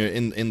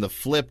in the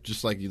flip,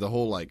 just like the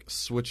whole like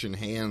switching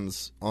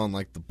hands on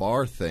like the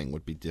bar thing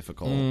would be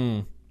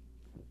difficult.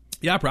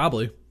 Yeah,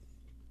 probably.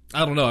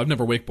 I don't know. I've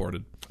never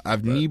wakeboarded.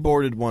 I've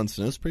kneeboarded once,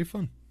 and it was pretty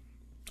fun.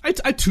 I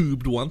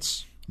tubed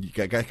once. You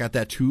got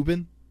that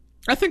tubing?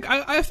 I think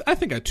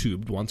I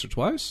tubed once or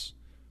twice.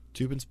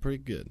 Tubing's pretty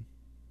good.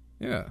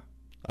 Yeah.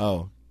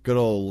 Oh, good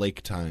old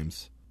lake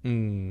times.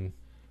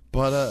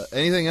 But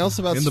anything else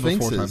about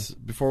Sphinxes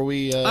before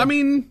we?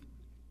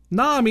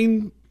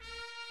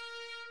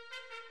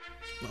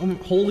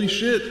 Holy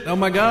shit! Oh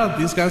my god,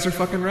 these guys are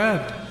fucking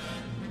rad.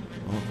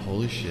 Oh,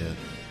 holy shit!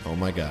 Oh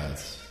my god,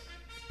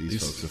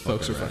 these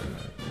folks are fucking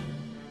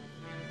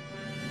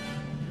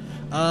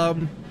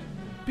rad.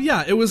 But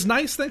yeah, it was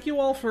nice. Thank you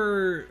all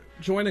for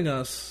joining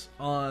us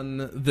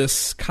on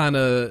this kind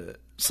of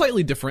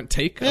slightly different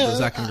take of the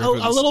Zach and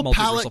Griffin's a little Multiversal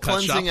palate Pet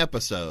cleansing Shop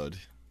episode.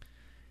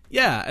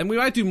 Yeah, and we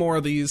might do more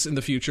of these in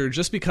the future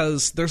just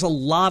because there's a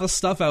lot of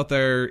stuff out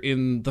there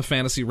in the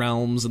fantasy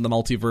realms and the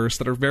multiverse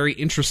that are very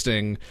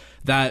interesting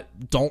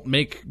that don't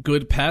make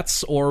good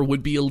pets or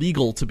would be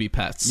illegal to be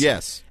pets.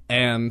 Yes.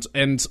 And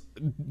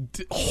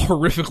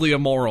horrifically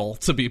immoral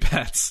to be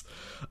pets.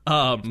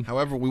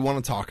 However, we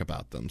want to talk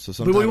about them. So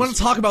sometimes we want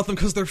to talk about them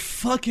because they're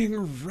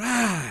fucking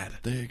rad.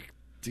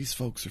 These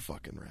folks are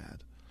fucking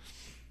rad.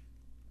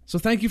 So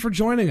thank you for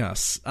joining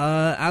us.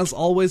 As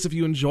always, if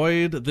you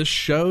enjoyed this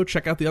show,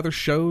 check out the other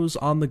shows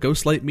on the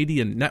Ghostlight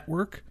Media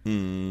Network.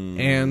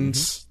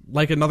 And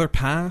like Another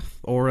Path,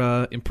 or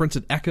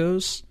Imprinted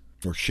Echoes.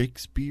 Or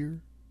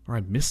Shakespeare. Or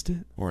I Missed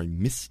It.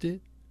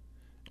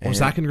 Or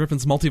Zack and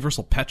Griffin's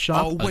Multiversal Pet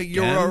Shop. Oh, wait,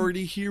 again. you're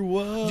already here.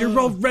 What? You're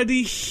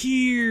already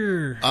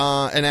here.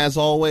 And as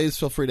always,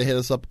 feel free to hit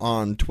us up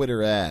on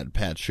Twitter at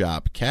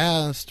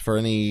PetShopCast for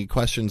any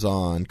questions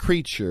on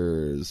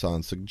creatures,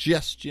 on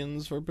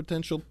suggestions for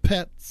potential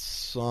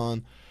pets,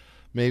 on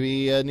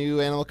maybe a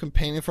new animal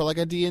companion for like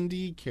a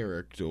D&D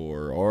character,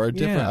 or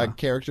a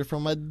character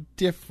from a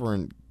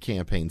different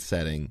campaign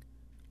setting.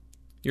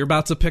 You're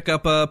about to pick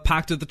up a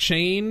Pact of the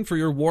Chain for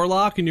your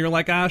warlock, and you're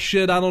like,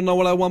 shit, I don't know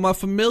what I want my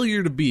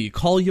familiar to be.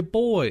 Call your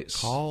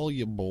boys.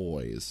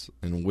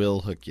 And we'll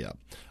hook you up.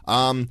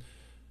 But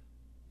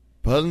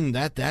other than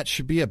that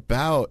should be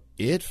about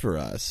it for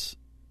us.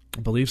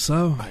 I believe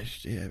so. I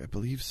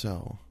believe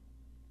so.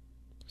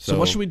 So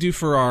what should we do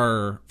for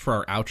our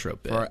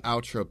outro bit? For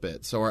our outro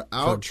bit. So our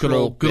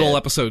outro good old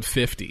episode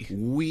 50.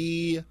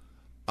 We,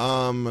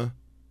 no,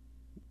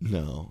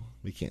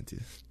 we can't do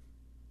this.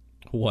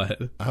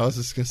 What? I was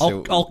just going to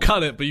say... I'll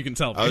cut it, but you can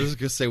tell me. I was just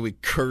going to say we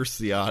curse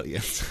the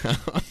audience.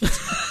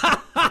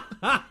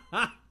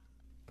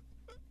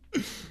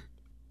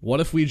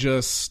 What if we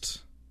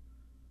just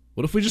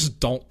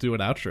don't do an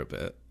outro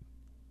bit?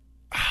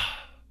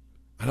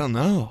 I don't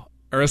know.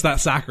 Or is that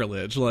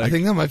sacrilege? I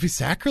think that might be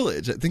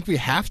sacrilege. I think we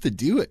have to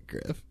do it,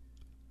 Griff.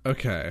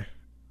 Okay.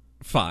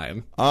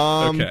 Fine.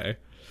 Okay.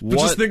 But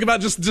just think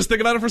about it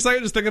for a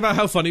second. Just think about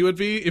how funny it would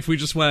be if we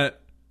just went...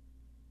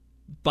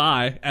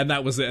 bye, and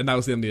that was it, and that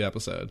was the end of the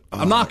episode.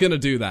 I'm not gonna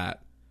do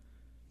that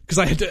because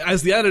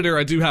as the editor,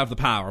 I do have the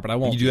power, but I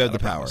won't. You do have the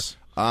power.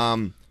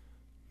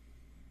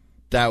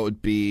 That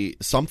would be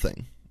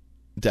something,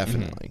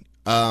 definitely.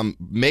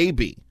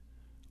 Maybe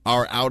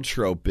our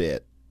outro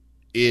bit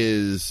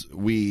is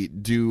we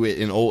do it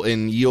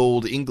in ye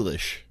old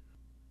English.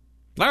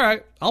 All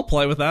right, I'll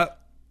play with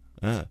that.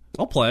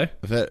 I'll play.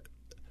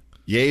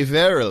 Yea,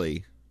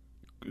 verily,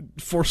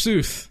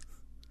 forsooth.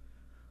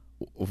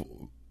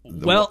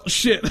 Well,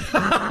 shit.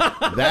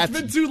 It's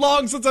been too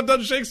long since I've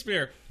done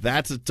Shakespeare.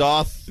 That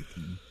doth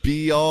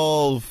be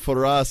all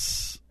for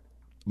us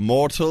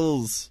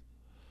mortals.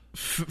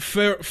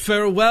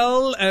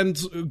 Farewell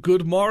and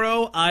good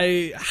morrow.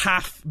 I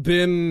hath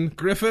been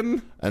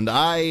Griffin. And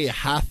I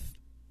hath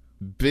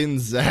been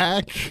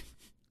Zach.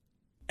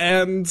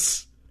 And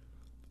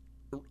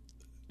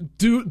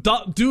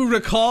do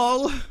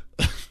recall...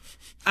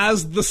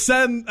 As the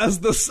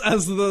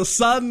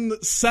sun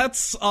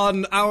sets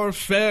on our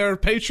fair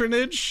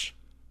patronage,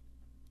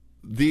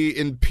 the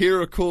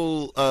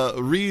empirical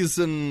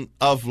reason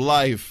of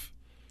life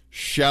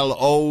shall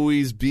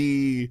always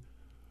be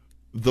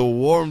the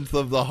warmth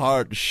of the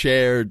heart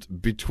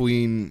shared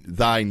between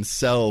thine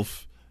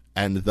self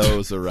and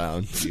those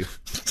around you.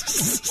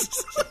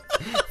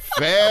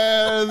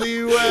 Fare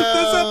thee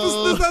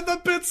well. This episode,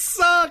 the bit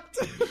sucked.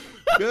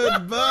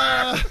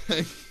 Goodbye.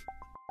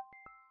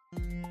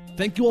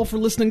 Thank you all for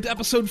listening to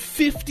episode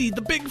 50,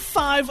 the big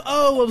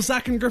 5-0 of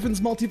Zack and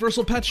Griffin's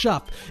Multiversal Pet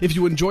Shop. If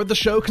you enjoyed the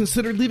show,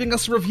 consider leaving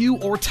us a review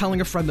or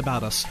telling a friend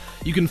about us.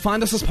 You can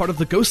find us as part of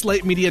the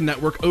Ghostlight Media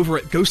Network over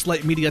at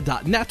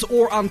ghostlightmedia.net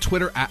or on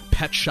Twitter at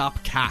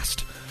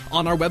PetShopCast.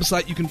 On our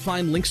website, you can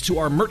find links to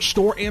our merch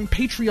store and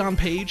Patreon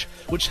page,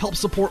 which helps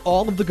support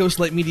all of the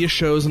Ghostlight Media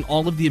shows and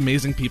all of the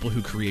amazing people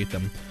who create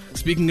them.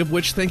 Speaking of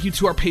which, thank you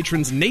to our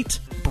patrons Nate,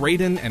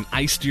 Braden, and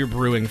Ice Deer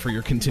Brewing for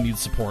your continued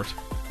support.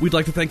 We'd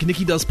like to thank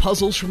Nikki Does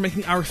Puzzles for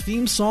making our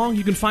theme song.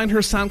 You can find her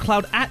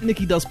SoundCloud at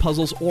Nikki Does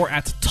Puzzles or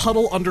at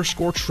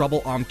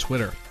Tuttle_Trouble on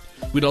Twitter.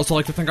 We'd also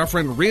like to thank our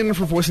friend Rin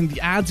for voicing the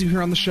ads you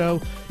hear on the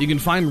show. You can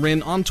find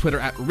Rin on Twitter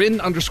at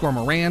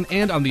Rin_Moran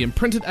and on the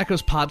Imprinted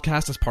Echoes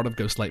podcast as part of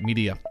Ghostlight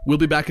Media. We'll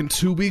be back in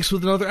 2 weeks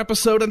with another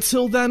episode.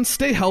 Until then,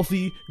 stay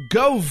healthy,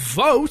 go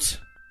vote,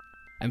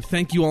 and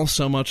thank you all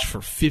so much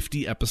for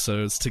 50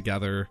 episodes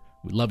together.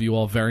 We love you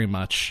all very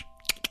much.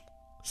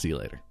 See you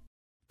later.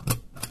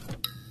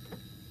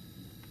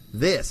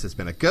 This has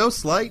been a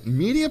Ghostlight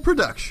Media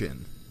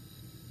production.